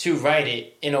trained to write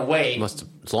it in a way.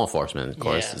 It's law enforcement, of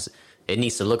course. It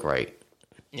needs to look right.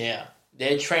 Yeah,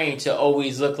 they're trained to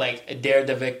always look like they're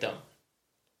the victim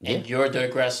and you're the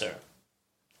aggressor.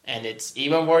 And it's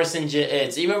even worse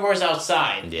it's even worse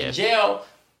outside. Yeah. In jail,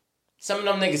 some of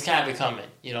them niggas can't be coming.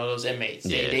 You know, those inmates.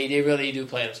 Yeah. They really do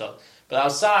play themselves. But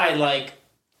outside, like,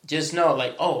 just know,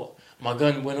 like, oh, my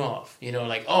gun went off. You know,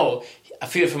 like, oh, I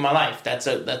fear for my life. That's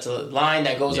a line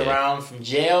that goes around from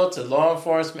jail to law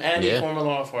enforcement and former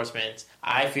law enforcement.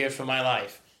 I fear for my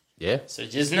life. Yeah. So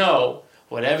just know,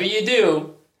 whatever you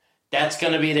do, that's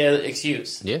gonna be their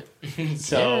excuse. Yeah.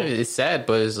 So it's sad,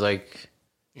 but it's like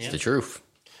it's the truth.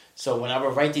 So when I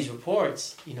would write these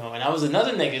reports, you know, and I was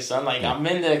another nigga, son. Like, I'm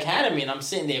in the academy, and I'm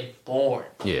sitting there bored.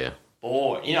 Yeah.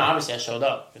 Bored. You know, obviously I showed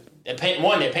up. They're paying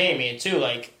me, and two,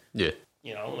 like, you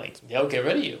know, like, they'll get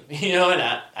rid of you. You know, and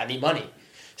I need money.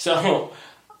 So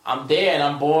I'm there, and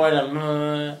I'm bored.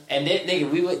 And they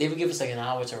would give us, like, an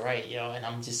hour to write, you know, and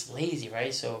I'm just lazy,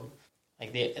 right? So,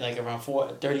 like around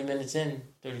 35 minutes in,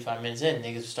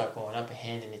 niggas would start going up and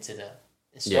handing it to the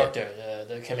instructor,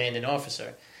 the commanding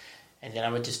officer. And then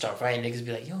I would just start writing. Niggas would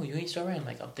be like, yo, you ain't start writing? I'm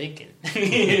like, I'm thinking.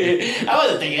 I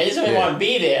wasn't thinking. I just didn't want to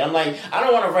be there. I'm like, I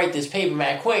don't want to write this paper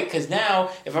mad quick, because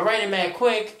now, if I write it mad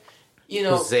quick, you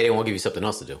know... Say they won't give you something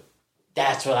else to do.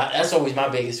 That's always my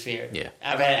biggest fear. Yeah.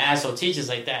 I've had asshole teachers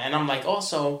like that. And I'm like,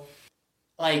 also,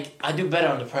 like, I do better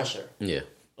under pressure. Yeah.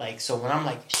 Like, so when I'm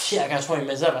like, shit, I got 20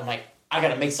 minutes left, I'm like, I got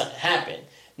to make something happen.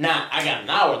 Not, I got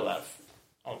an hour left.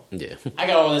 Oh, yeah. I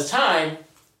got all this time...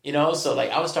 You know, so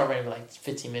like I would start writing like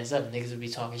 15 minutes up, and niggas would be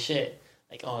talking shit.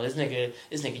 Like, oh, this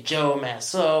nigga Joe, man,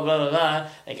 so blah blah blah.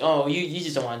 Like, oh, you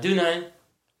just don't want to do nothing.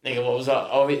 Nigga, what was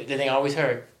the thing I always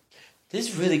heard? This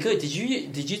is really good. Did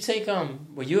you take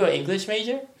were you an English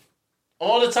major?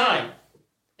 All the time.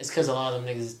 It's because a lot of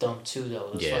them niggas is dumb too,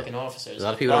 though. Those fucking officers. A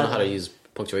lot of people don't know how to use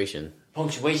punctuation. A lot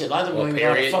of them don't even know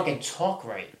how to fucking talk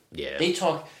right. Yeah.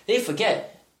 They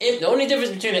forget. The only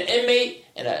difference between an inmate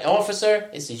and an officer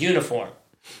is the uniform.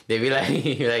 They be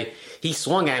like, he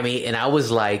swung at me, and I was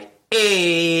like,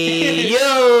 hey,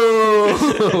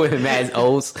 yo! With mad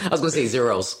O's. I was going to say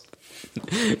zeros.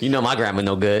 You know my grammar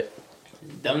no good.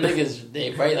 Them niggas,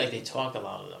 they write like they talk, a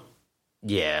lot of them.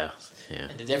 Yeah.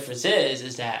 And the difference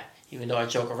is that even though I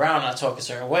joke around, I talk a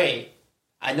certain way,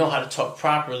 I know how to talk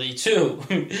properly, too.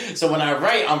 So when I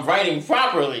write, I'm writing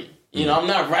properly. You know, I'm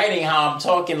not writing how I'm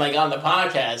talking like on the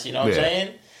podcast, you know what I'm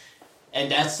saying?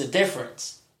 And that's the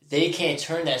difference. They can't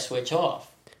turn that switch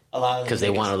off. A lot of because they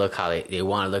want to look how they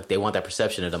want to look. They want that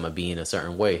perception of them of being a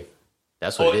certain way.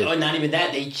 That's what it is. Or not even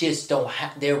that. They just don't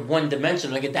have. They're one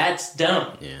dimensional. Like, that's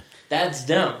dumb. Yeah, that's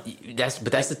dumb. That's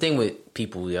the thing with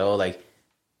people, yo. Like,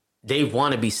 they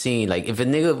want to be seen. Like, if a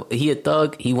nigga he a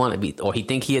thug, he want to be, or he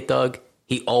think he a thug.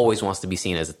 He always wants to be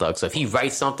seen as a thug. So if he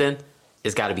writes something,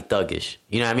 it's got to be thuggish.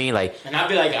 You know what I mean? Like, and I'd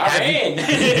be like, I ran.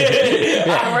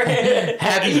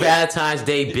 Happy Valentine's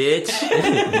Day,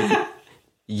 bitch.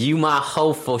 You my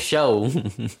hoe for show.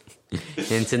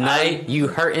 And tonight, you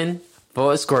hurting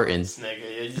for a squirting.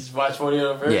 Nigga, you just watch 40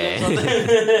 of them.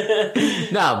 Yeah.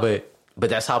 Nah, but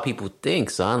that's how people think,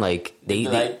 son. Like, they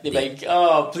like,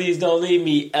 oh, please don't leave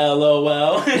me,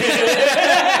 LOL.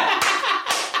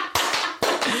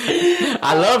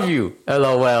 I love you,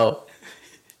 LOL.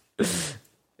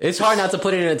 It's hard not to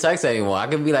put it in a text anymore. I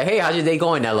can be like, hey, how's your day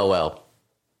going, LOL?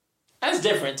 That's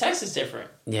different. Text is different.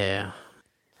 Yeah.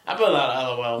 I put a lot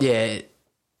of LOL. Yeah.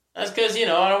 That's because, I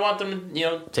don't want them,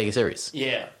 take it serious.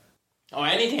 Yeah. Or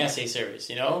anything I say serious,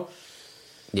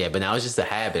 Yeah, but now it's just a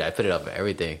habit. I put it up for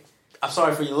everything. I'm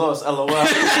sorry for your loss, LOL.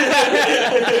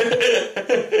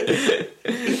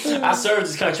 I served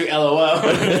this country, LOL.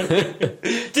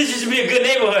 This should be a good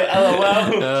neighborhood,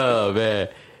 LOL. Oh, man.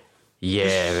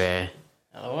 Yeah, man.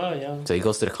 LOL, yo. So he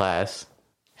goes to the class.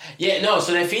 Yeah, no,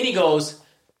 so then Feeny goes,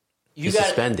 He's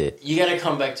suspended. You got to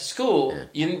come back to school.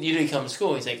 Yeah. You didn't come to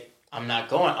school. He's like, I'm not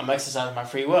going. I'm exercising my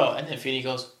free will. And then Feeny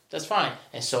goes, that's fine.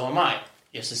 And so am I.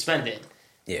 You're suspended.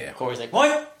 Yeah. Corey's like,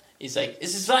 what? He's like,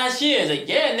 this is last year. He's like,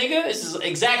 yeah, nigga, this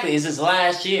is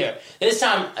last year. This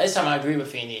time I agree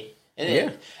with Feeny.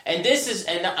 And and this is,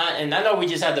 and I know we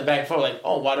just had the back and forth, like,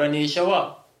 oh, why do I need to show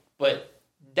up? But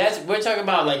we're talking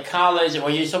about like college and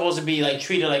where you're supposed to be like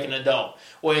treated like an adult.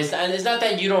 Whereas, and it's not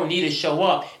that you don't need to show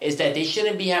up, it's that they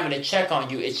shouldn't be having to check on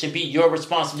you. It should be your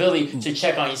responsibility to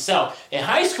check on yourself. In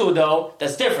high school, though,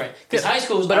 that's different. Because high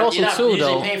schools, but also you're not too, usually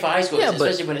though, paying for high school,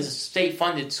 especially when it's a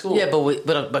state-funded school. Yeah,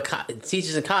 but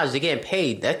teachers in college, they're getting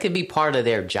paid. That could be part of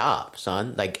their job,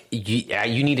 son. Like,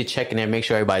 you need to check in there and make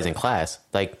sure everybody's in class.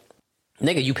 Like,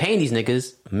 nigga, you paying these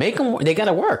niggas, make them, they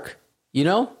gotta work,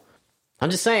 I'm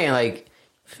just saying, like,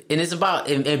 and it's about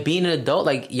and being an adult.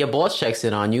 Like, your boss checks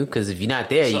in on you because if you're not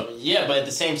there, yeah. But at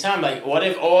the same time, like, what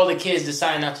if all the kids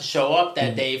decide not to show up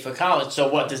that day for college? So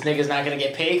what? This nigga's not gonna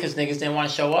get paid because niggas didn't want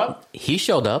to show up. He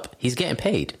showed up. He's getting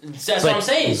paid. That's what I'm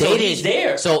saying. So he's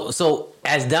there. So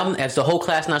as the whole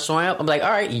class not showing up, I'm like,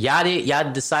 all right,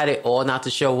 y'all decided all not to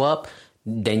show up.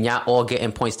 Then y'all all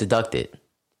getting points deducted.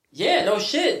 Yeah, no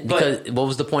shit. Because what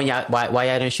was the point? Why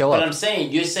y'all didn't show up? But I'm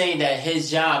saying, you're saying that his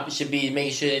job should be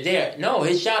making sure they're there. No,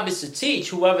 his job is to teach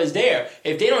whoever's there.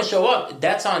 If they don't show up,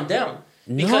 that's on them.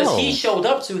 Because he showed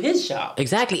up to his job.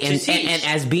 Exactly. And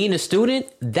as being a student,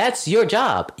 that's your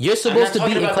job. You're supposed to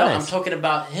be in class. I'm talking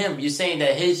about him. You're saying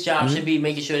that his job should be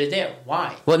making sure they're there.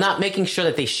 Why? Well, not making sure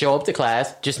that they show up to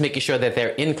class, just making sure that they're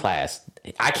in class.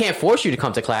 I can't force you to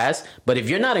come to class, but if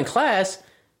you're not in class,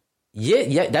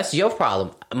 yeah, that's your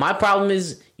problem. My problem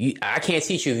is I can't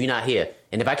teach you if you're not here.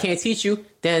 And if I can't teach you,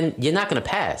 then you're not going to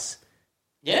pass.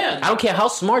 Yeah. I don't care how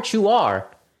smart you are.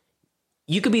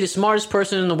 You could be the smartest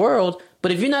person in the world,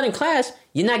 but if you're not in class,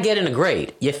 you're not getting a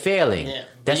grade. You're failing. Yeah.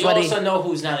 That's why you also know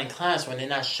who's not in class when they're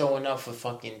not showing up for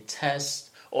fucking tests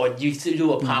or you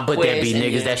do a pop quiz. But there be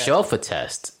niggas that show up for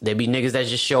tests. There be niggas that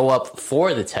just show up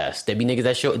for the test. There be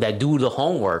niggas that do the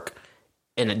homework.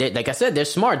 And like I said, they're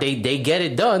smart. They get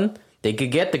it done. They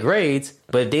could get the grades,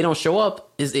 but if they don't show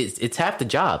up, it's half the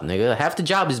job, nigga. Half the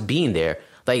job is being there.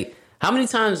 Like, how many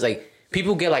times like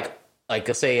people get like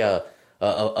let's say a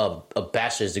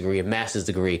bachelor's degree, a master's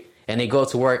degree, and they go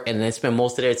to work and they spend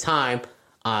most of their time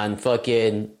on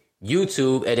fucking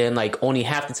YouTube, and then like only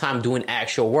half the time doing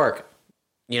actual work.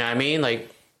 You know what I mean? Like,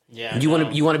 yeah, you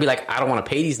want to be like, I don't want to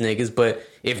pay these niggas, but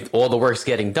if all the work's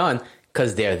getting done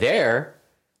because they're there,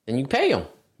 then you pay them.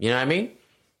 You know what I mean?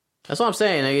 That's what I'm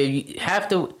saying. Like, half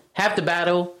the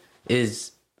battle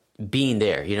is being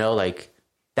there. Like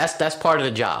that's part of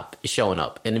the job, is showing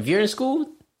up. And if you're in school,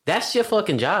 that's your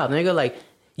fucking job, nigga. Like,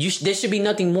 there should be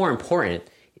nothing more important.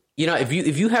 If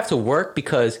you have to work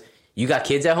because you got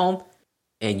kids at home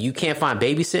and you can't find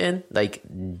babysitting, like,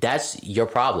 that's your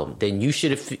problem. Then you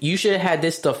should have had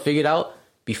this stuff figured out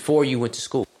before you went to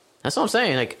school. That's what I'm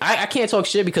saying. Like, I can't talk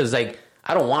shit because like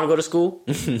I don't want to go to school.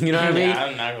 You know what I mean?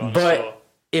 I'm not going to school.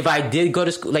 If I did go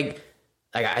to school, like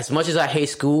as much as I hate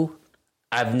school,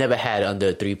 I've never had under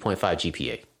a 3.5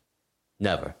 GPA.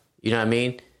 Never. You know what I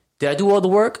mean? Did I do all the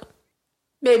work?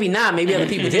 Maybe not. Maybe other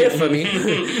people did it for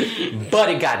me. But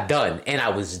it got done, and I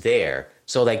was there.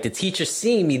 So, like, the teacher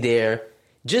seeing me there,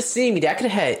 just seeing me there, I could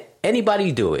have had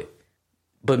anybody do it.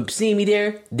 But seeing me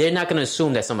there, they're not going to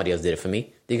assume that somebody else did it for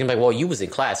me. They're going to be like, well, you was in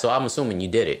class, so I'm assuming you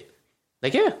did it.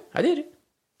 Like, yeah, I did it.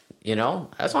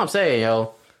 That's what I'm saying,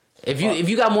 yo. If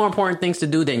you got more important things to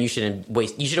do, then you shouldn't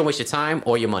waste your time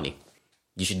or your money.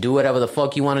 You should do whatever the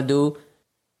fuck you want to do.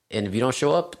 And if you don't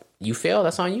show up, you fail.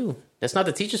 That's on you. That's not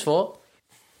the teacher's fault.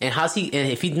 And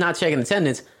if he's not checking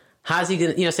attendance, how's he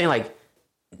gonna? You know, what I'm saying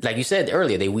like you said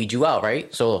earlier, they weed you out,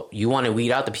 right? So you want to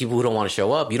weed out the people who don't want to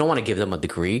show up. You don't want to give them a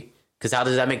degree because how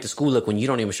does that make the school look when you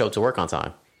don't even show up to work on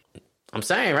time? I'm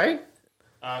saying, right?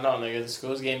 I don't know, nigga. The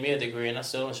schools gave me a degree and I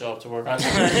still don't show up to work on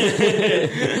time.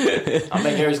 I'll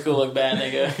make every school look bad,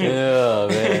 nigga. Oh,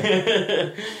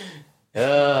 man.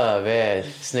 Oh, man.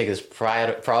 This nigga's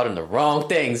proud in the wrong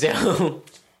things, yo.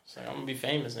 It's like, I'm gonna be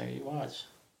famous, nigga. You watch.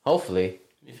 Hopefully.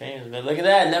 Be famous, but look at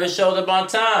that. Never showed up on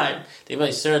time. They be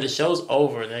like, sir, the show's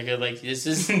over, nigga. Like, this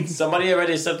is somebody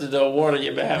already accepted the award on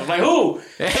your behalf. I'm like, who?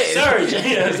 Serge.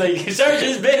 It's like, Serge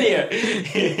has been here.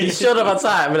 He showed up on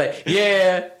time. Be like,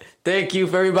 yeah, thank you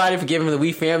for everybody for giving the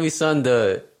We Family Son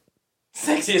the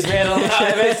sexiest man alive,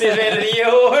 sexiest man of the year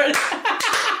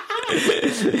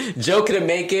award. Joe couldn't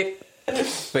make it,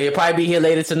 but he'll probably be here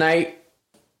later tonight.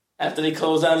 After they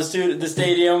close down the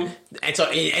stadium. And so,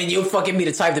 and you'll fucking be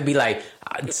the type to be like,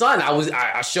 son,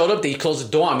 I showed up, they closed the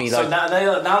door on me. So like, now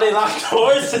they lock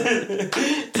doors to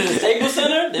the Staples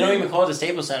Center? They don't even call it the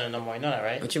Staples Center no more. You know that,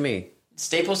 right? What you mean?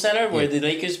 Staples Center, where the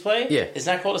Lakers play? Yeah. It's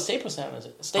not called a Staples Center.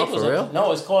 Staples for Center. real?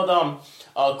 No, it's called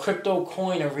Crypto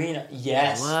Coin Arena.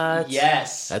 Yes. What?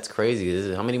 Yes. That's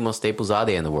crazy. How many more staples are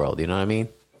there in the world? You know what I mean?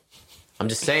 I'm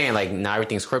just saying, like, now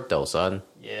everything's crypto, son.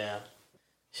 Yeah.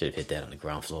 Should have hit that on the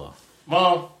ground floor.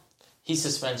 Well, he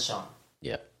suspends Sean.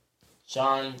 Yep.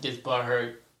 Sean gets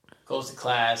butthurt, goes to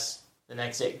class the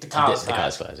next day. The college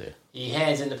class. Yeah. He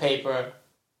hands in the paper.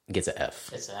 Gets an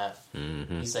F. It's an F.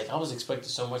 Mm-hmm. He's like, I was expecting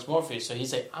so much more for you. So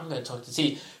he's like, I'm going to talk to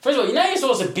T. First of all, you're not even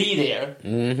supposed to be there.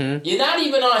 Mm-hmm. You're not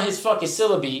even on his fucking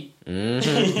syllabi.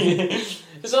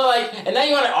 Mm-hmm. So, like, and now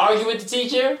you want to argue with the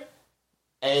teacher?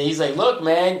 And he's like, look,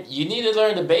 man, you need to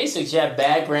learn the basics. You had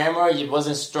bad grammar. You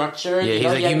wasn't structured. Yeah, you he's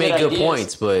like, you made good ideas.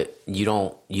 points, but you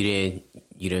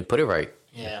didn't put it right.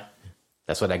 Yeah.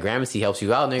 That's why that Gramercy helps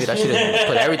you out, nigga. That should have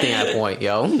put everything at point,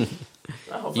 yo. You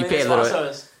pay a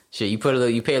little shit. You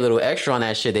pay a little extra on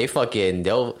that shit. They fucking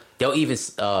they'll even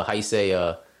how you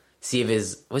say see if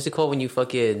it's what's it called when you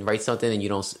fucking write something and you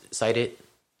don't cite it.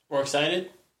 Works cited.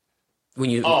 When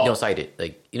you don't cite it,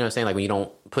 like you know what I'm saying, like when you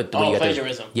don't put the way you got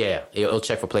plagiarism. Yeah, it'll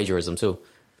check for plagiarism too.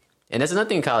 And that's another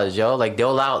thing in college, yo. Like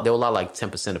they'll allow like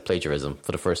 10% of plagiarism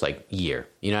for the first like year.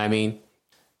 You know what I mean?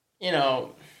 You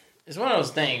know, it's one of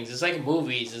those things. It's like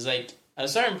movies. It's like at a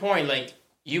certain point, like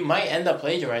you might end up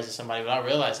plagiarizing somebody without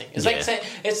realizing. It's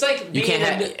like you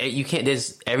can't.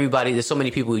 There's so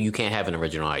many people you can't have an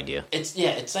original idea.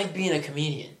 It's like being a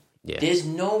comedian. Yeah. There's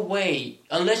no way,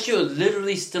 unless you're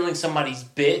literally stealing somebody's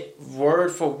bit word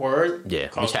for word. Yeah,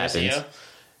 which happens.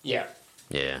 Yeah.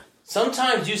 Yeah.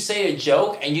 Sometimes you say a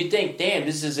joke and you think, damn,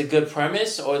 this is a good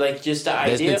premise or like just the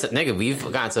idea. Nigga, we've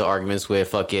gotten to arguments where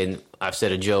fucking I've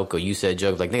said a joke or you said a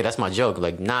joke. Like, nigga, that's my joke.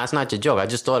 Like, nah, it's not your joke. I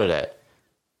just thought of that.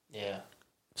 Yeah.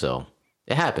 So,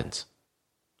 it happens.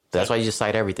 That's why you just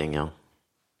cite everything, yo.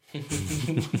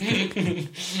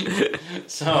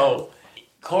 So,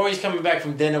 Corey's coming back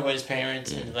from dinner with his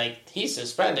parents and like, he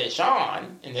suspended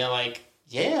Sean. And they're like,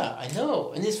 yeah, I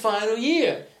know. In his final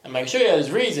year. I'm like, sure he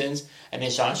has reasons. And then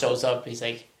Sean shows up. He's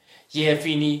like, yeah,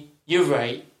 Feeny, you're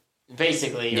right.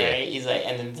 Basically, Yeah. right? He's like,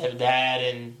 and then the dad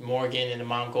and Morgan and the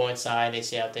mom go inside. They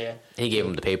stay out there. He gave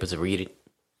him the paper to read it.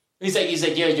 He's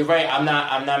like, yeah, you're right. I'm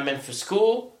not meant for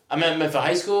school. I'm not meant for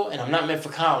high school, and I'm not meant for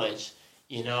college.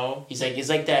 You know, he's like, it's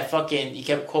like that fucking. He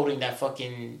kept quoting that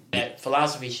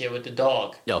philosophy shit with the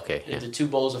dog. Okay. The 2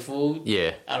 bowls of food.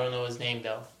 Yeah. I don't know his name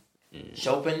though.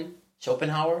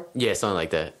 Schopenhauer. Yeah, something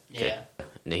like that. Okay. Yeah.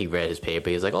 And then he read his paper.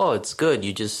 He's like, "Oh, it's good.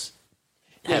 You just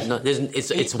have no.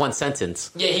 It's one sentence."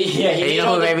 Yeah, And you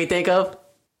know who it made me think of?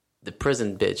 The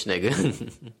prison bitch,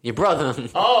 nigga. Your brother.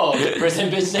 Oh, the prison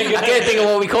bitch, nigga. I can't think of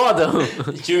what we called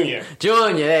him. Junior.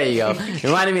 Junior. There you go.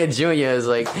 Reminded me of Junior. It's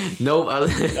like no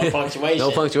punctuation.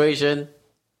 No punctuation.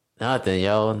 Nothing,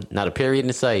 yo. Not a period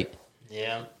in sight.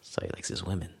 Yeah. So he likes his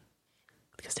women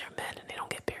because they're men and they don't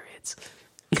get periods.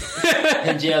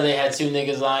 In jail, they had 2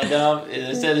 niggas lined up.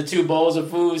 Instead of 2 bowls of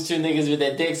food, 2 niggas with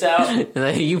their dicks out.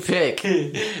 Like, you pick.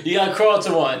 You gotta crawl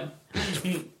to one.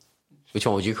 Which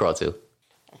one would you crawl to?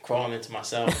 I'm crawling into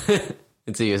myself.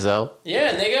 Into yourself?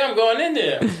 Yeah, nigga, I'm going in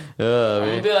there. Oh, I'm man.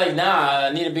 gonna be like, nah,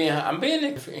 I need to be. I'm being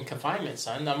in confinement,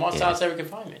 son. I'm on solitary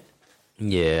confinement.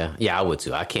 Yeah, I would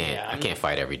too. I can't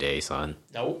fight every day, son.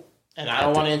 Nope. And I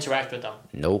don't want to interact with them.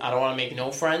 Nope. I don't want to make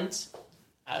no friends.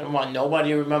 I don't want nobody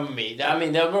to remember me. I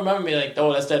mean, they'll remember me like,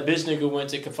 oh, that's that bitch nigga who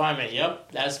went to confinement.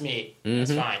 Yep, that's me.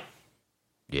 That's fine.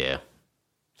 Yeah.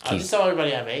 I'll just tell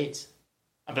everybody I have AIDS.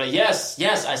 I'll be like, yes,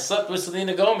 I slept with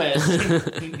Selena Gomez.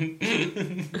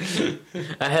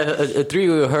 I had a 3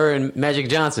 with her and Magic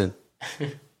Johnson.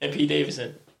 And Pete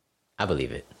Davidson. I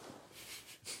believe it.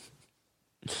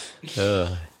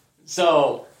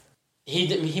 So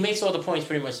he makes all the points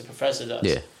pretty much the professor does.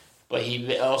 Yeah. But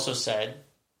he also said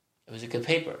it was a good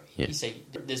paper. Yeah. He said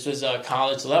this was a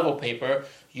college level paper.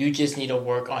 You just need to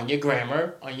work on your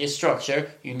grammar, on your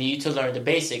structure. You need to learn the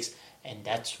basics. And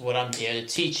that's what I'm there to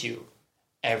teach you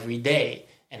every day.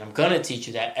 And I'm going to teach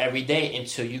you that every day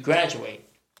until you graduate.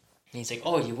 And he's like,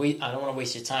 oh, I don't want to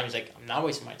waste your time. He's like, I'm not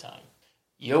wasting my time.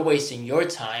 You're wasting your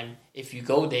time if you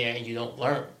go there and you don't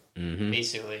learn,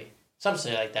 basically.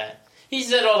 Something like that. He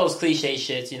said all those cliche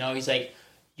shits, you know. He's like,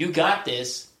 you got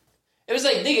this. It was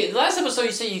like, nigga, the last episode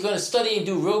you said you're going to study and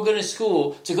do real good in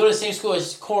school to go to the same school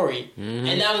as Corey.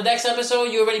 And now the next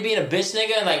episode, you're already being a bitch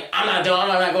nigga and like, I'm not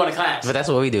going to class. But that's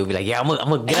what we do. Be like, yeah, I'm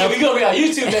gonna get up. We going to be on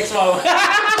YouTube next month.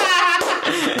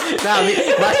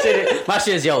 My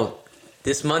shit is, yo,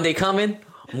 this Monday coming,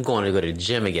 I'm going to go to the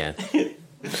gym again.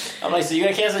 I'm like, so you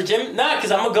going to cancel the gym? Nah,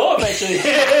 because I'm going to go eventually.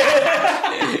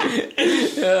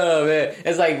 Oh, man.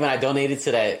 It's like when I donated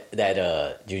to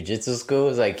that jiu-jitsu school,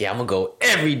 it's like, yeah, I'm going to go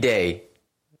every day.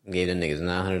 Gave them niggas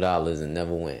 $900 and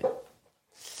never went.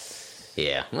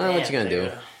 Yeah. Well, what you going to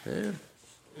do? Yeah.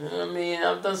 I mean,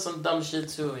 I've done some dumb shit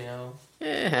too, you know.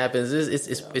 Yeah, it happens.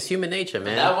 It's human nature,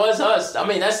 man. That was us. I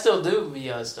mean, that still do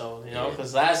be us, though, you know,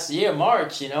 because last year,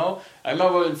 March, you know, I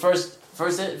remember the first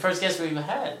guest we even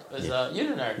had was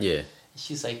Uninerd. Yeah. And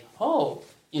she's like, oh,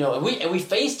 you know, and we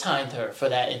FaceTimed her for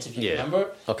that interview,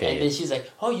 remember? Okay. And then she's like,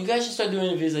 oh, you guys should start doing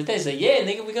interviews like that. He's like, yeah,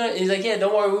 nigga, he's like, yeah,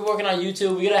 don't worry, we're working on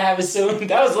YouTube. We're going to have it soon.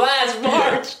 That was last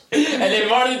March. And then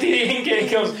Martin Luther King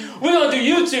comes, we're going to do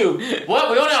YouTube. What?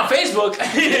 We're only on Facebook.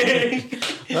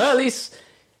 Well, at least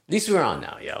we're on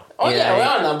now, yo. Oh, yeah, we're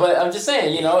on now. But I'm just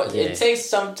saying, you know, it takes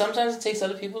sometimes it takes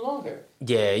other people longer.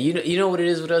 Yeah, you know what it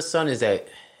is with us, son, is that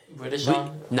British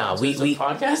on? we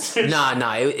podcast?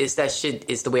 Nah, it's that shit.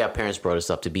 It's the way our parents brought us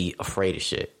up to be afraid of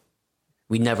shit.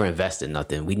 We never invest in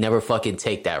nothing. We never fucking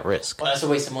take that risk. Well, that's a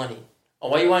waste of money. Oh,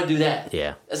 why you want to do that?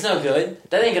 Yeah, that's not good.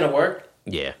 That ain't gonna work.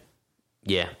 Yeah,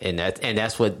 and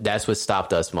that's what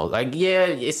stopped us most. Like, yeah,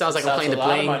 it sounds like I'm playing the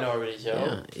blame. A lot of minorities,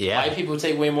 yo. Yeah. White people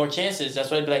take way more chances.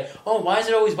 That's why they'd be like, oh, why is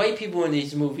it always white people in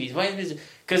these movies?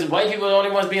 Because white people are the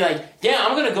only ones being like, yeah,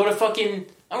 I'm gonna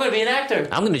be an actor.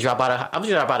 I'm gonna drop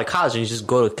out of college and just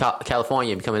go to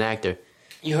California and become an actor.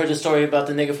 You heard the story about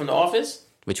the nigga from The Office?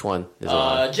 Which one?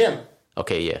 Jim.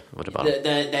 Okay, yeah. What about him?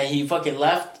 That he fucking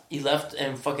left. He left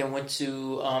and fucking went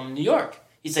to New York.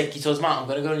 He's like, he told his mom, I'm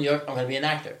gonna go to New York. I'm gonna be an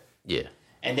actor. Yeah.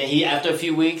 And then after a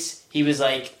few weeks, he was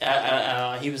like,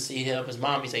 he hit up his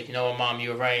mom. He's like, you know what, mom, you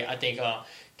were right. I think,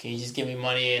 can you just give me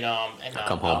money and I'll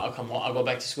come home. I'll come home. I'll go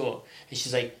back to school. And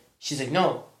she's like,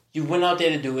 no, you went out there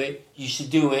to do it. You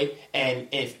should do it. And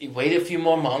if you wait a few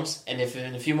more months, and if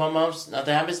in a few more months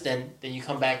nothing happens, then you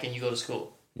come back and you go to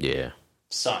school. Yeah,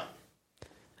 son.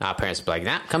 Our parents be like,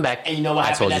 nah, come back. And you know what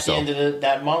happened at the end of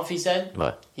that month? He said,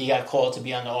 what? He got called to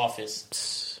be on The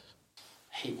Office.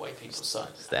 I hate white people, son.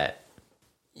 What's that?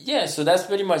 Yeah, so that's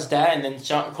pretty much that. And then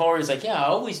Corey's like, yeah, I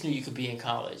always knew you could be in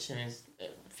college. And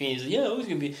Phoenix like, yeah, I always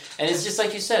gonna be. And it's just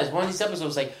like you said, one of these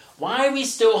episodes like, why are we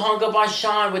still hung up on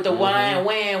Sean with the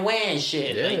wham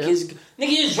shit? Yeah,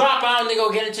 nigga, just drop out and they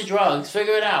go get into drugs.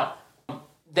 Figure it out.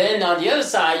 Then on the other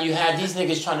side, you had these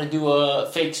niggas trying to do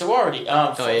a fake sorority.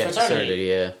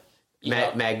 Fraternity.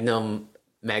 Yeah.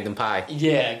 Magnum Pie.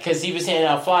 Yeah, because he was handing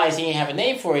out flyers. He didn't have a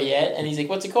name for it yet. And he's like,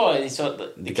 what's it called? And he saw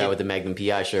the guy with the Magnum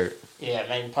PI shirt. Yeah,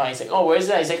 Magnum Pie. He's like, oh, where's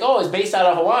that? He's like, oh, it's based out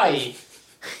of Hawaii.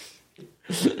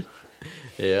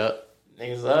 Yeah.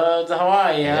 Niggas love the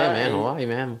Hawaii, yeah, man, Hawaii,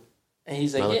 man. And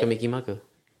he's like, Malaka Mickey Mucka.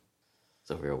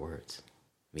 Those are real words.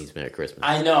 Means Merry Christmas.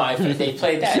 I know. They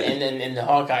played that in the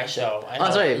Hawkeye show. I know. Oh,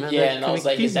 that's right, man. Yeah, and I was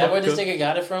like, is that where this nigga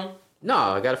got it from? No,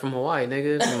 I got it from Hawaii,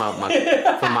 nigga.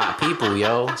 From my people,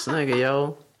 yo. This nigga,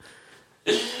 yo.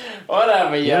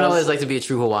 Whatever, yo. You know what it's like to be a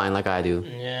true Hawaiian like I do.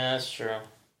 Yeah, that's true.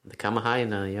 The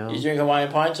Kamahaina, yo. You drink Hawaiian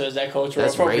punch, or is that cultural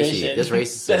That's appropriation? Racy. That's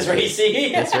racist. That's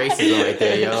racy. That's racism right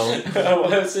there, yo.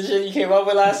 What's the shit you came up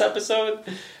with last episode?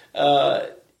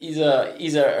 He's a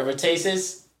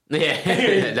racist.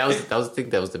 Yeah, that was. I think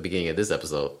that was the beginning of this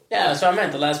episode. Yeah, that's what I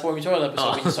meant. The last Boy Tutorial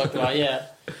episode we just talked about. Yeah,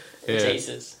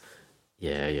 racist.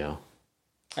 Yeah, yo.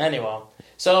 Anyway,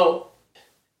 so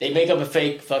they make up a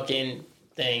fake fucking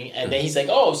thing, and then he's like,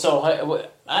 "Oh, so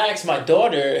I asked my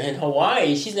daughter in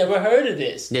Hawaii. She's never heard of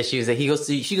this." Yeah, she was like, she goes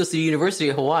to the University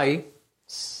of Hawaii.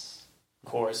 Of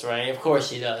course, right? Of course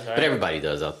she does, right? But everybody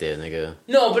does out there, nigga.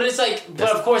 No, but it's like,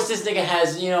 but of course this nigga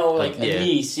has, like a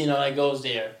niece, that goes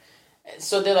there.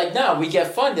 So they're like, no, we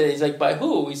get funded. He's like, by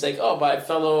who? He's like, oh, by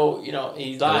fellow,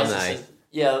 he lies. Says,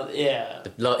 yeah.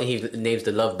 He names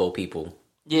the Love Boat people.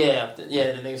 Yeah, the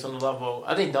niggas from the Love Boat.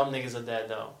 I think dumb niggas are dead,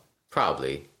 though.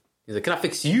 Probably. He's like, "Can I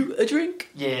fix you a drink?"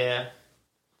 Yeah.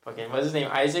 Fucking, what's his name?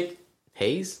 Isaac?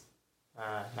 Hayes?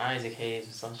 Not Isaac Hayes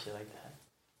or some shit like that.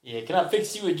 Yeah, can I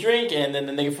fix you a drink? And then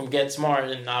the nigga from Get Smart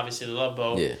and obviously the Love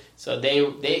Boat. Yeah. So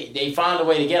they found a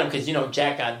way to get him because,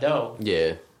 Jack got dough.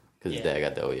 Yeah. Because his dad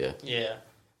got dough, yeah. Yeah.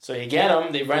 So you get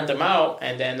him, they rent him out,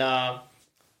 and then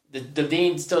the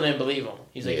dean still didn't believe him.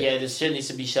 He's like, yeah, this shit needs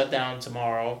to be shut down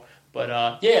tomorrow. But,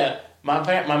 my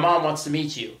mom wants to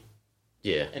meet you.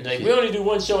 Yeah. And they're like, we only do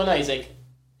one show a night. He's like...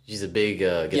 She's a big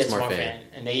Get Smart fan.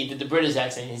 And they did the British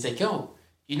accent. And he's like, yo,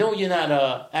 you're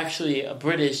not actually a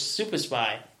British super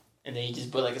spy. And then he just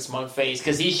put like a smug face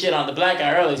because he shit on the black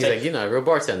guy earlier. He's like, you're not a real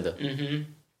bartender. Mm-hmm.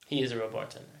 He is a real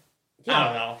bartender. Yeah. I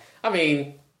don't know. I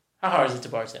mean... How hard is it to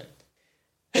bartend?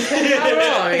 I don't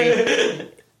know.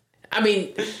 I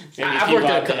mean, I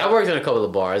worked in a couple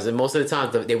of bars, and most of the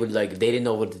time they would they didn't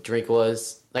know what the drink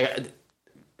was. Like,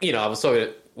 I was talking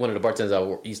to one of the bartenders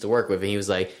I used to work with, and he was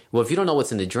like, "Well, if you don't know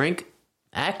what's in the drink,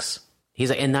 ask." He's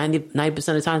like, and 90% of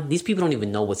the time, these people don't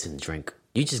even know what's in the drink.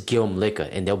 You just give them liquor,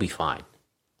 and they'll be fine.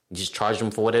 You just charge them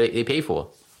for what they pay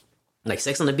for. Like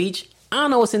Sex on the Beach. I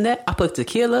don't know what's in that. I put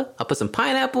tequila. I put some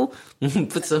pineapple.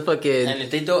 Put some fucking... And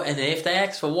if they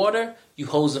ask for water, you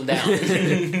hose them down.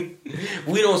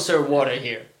 We don't serve water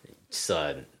here.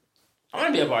 Son. I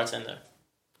want to be a bartender.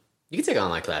 You can take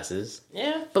online classes.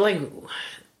 Yeah. But like...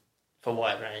 For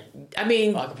what, right? I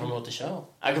mean... I can promote the show.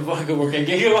 I could work at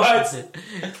Gigawatts.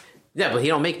 Yeah, but he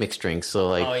don't make mixed drinks,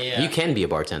 so you can be a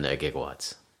bartender at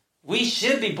Gigawatts. We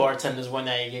should be bartenders one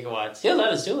night at Gigawatts. He'll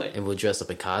let us do it. And we'll dress up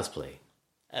in cosplay.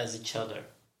 As each other.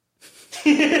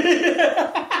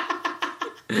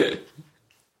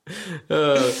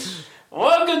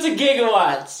 Welcome to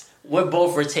Gigawatts. We're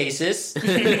both Ratasis.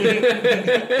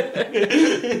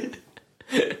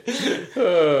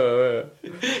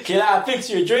 Can I fix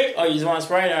your drink? Oh, you just want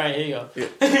Sprite? All right, here you go.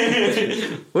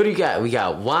 What do you got? We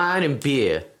got wine and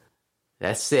beer.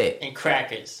 That's it. And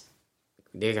crackers.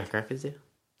 They got crackers there?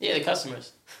 Yeah, the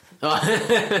customers. Oh.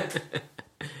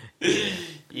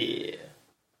 Yeah.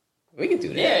 We can do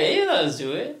that. Yeah, he let us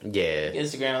do it. Yeah.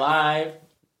 Instagram Live.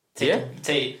 Yeah.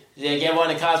 Get one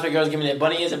of the cosplay girls give me their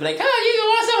bunny ears and be like, oh, you can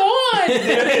want some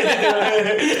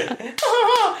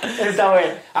wine. It's not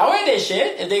weird. I wear that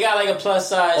shit. If they got like a plus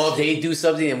size. Or if they do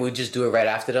something and we'll just do it right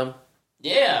after them.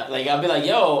 Yeah. Like, I'll be like,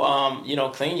 yo,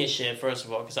 clean your shit, first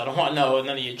of all, because I don't want none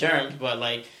of your germs. But,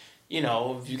 like,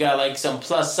 if you got like some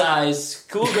plus size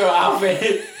schoolgirl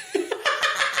outfit.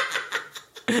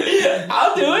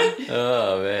 I'll do it.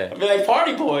 Oh, man. I'll be like,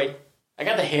 party boy. I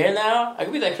got the hair now. I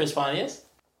could be like Chris Pontius.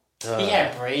 He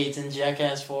had braids in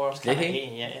Jackass 4. I was kind of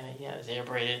hating. Yeah, he had his hair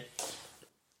braided.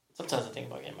 Sometimes I think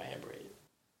about getting my hair braided.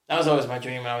 That was always my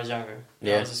dream when I was younger.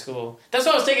 When I was in school. That's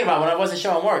what I was thinking about when I wasn't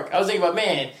showing work. I was thinking about,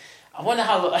 man, I wonder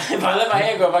how, if I let my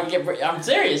hair grow, if I can get braids. I'm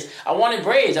serious. I wanted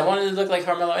braids. I wanted to look like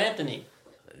Carmelo Anthony.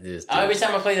 Every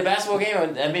time I played a basketball game,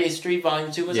 when NBA Street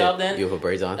Volume 2 was out then. You would put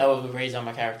braids on? I would put braids on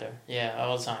my character. Yeah,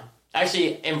 all the time.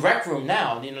 Actually, in Rec Room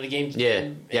now, the game's... Yeah,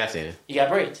 I've seen it. You got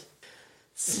braids.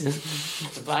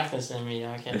 The blackness in me,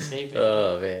 I can't escape it.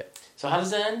 Oh, man. So how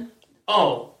does that end?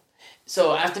 Oh,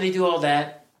 so after they do all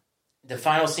that, the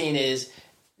final scene is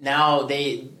now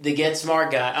the Get Smart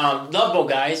guy, Love Boat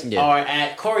guys are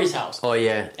at Corey's house. Oh,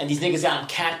 yeah. And these niggas got him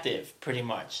captive, pretty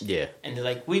much. Yeah. And they're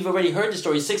like, we've already heard the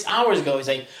story 6 hours ago. He's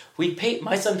like,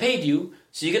 my son paid you,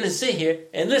 so you're going to sit here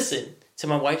and listen to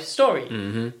my wife's story.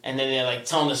 Mm-hmm. And then they're like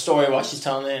telling the story while she's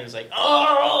telling it, and it's like,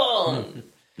 oh!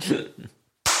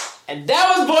 And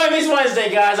that was Boy Meets Wednesday,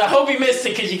 guys. I hope you missed it,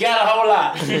 because you got a whole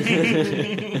lot.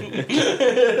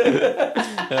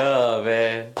 Oh,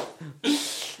 man.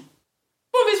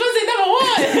 Boy Meets Wednesday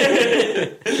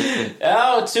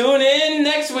 #1. Tune in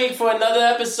next week for another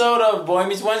episode of Boy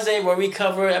Meets Wednesday, where we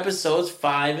cover episodes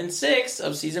 5 and 6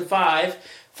 of season 5.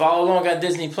 Follow along on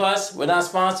Disney Plus. We're not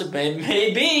sponsored, but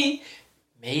maybe.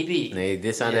 They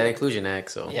did sign that Inclusion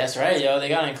Act, so. Yeah, that's right, yo. They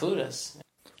gotta include us.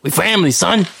 We family,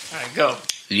 son. All right, go.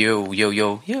 Yo. Yo,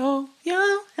 yo.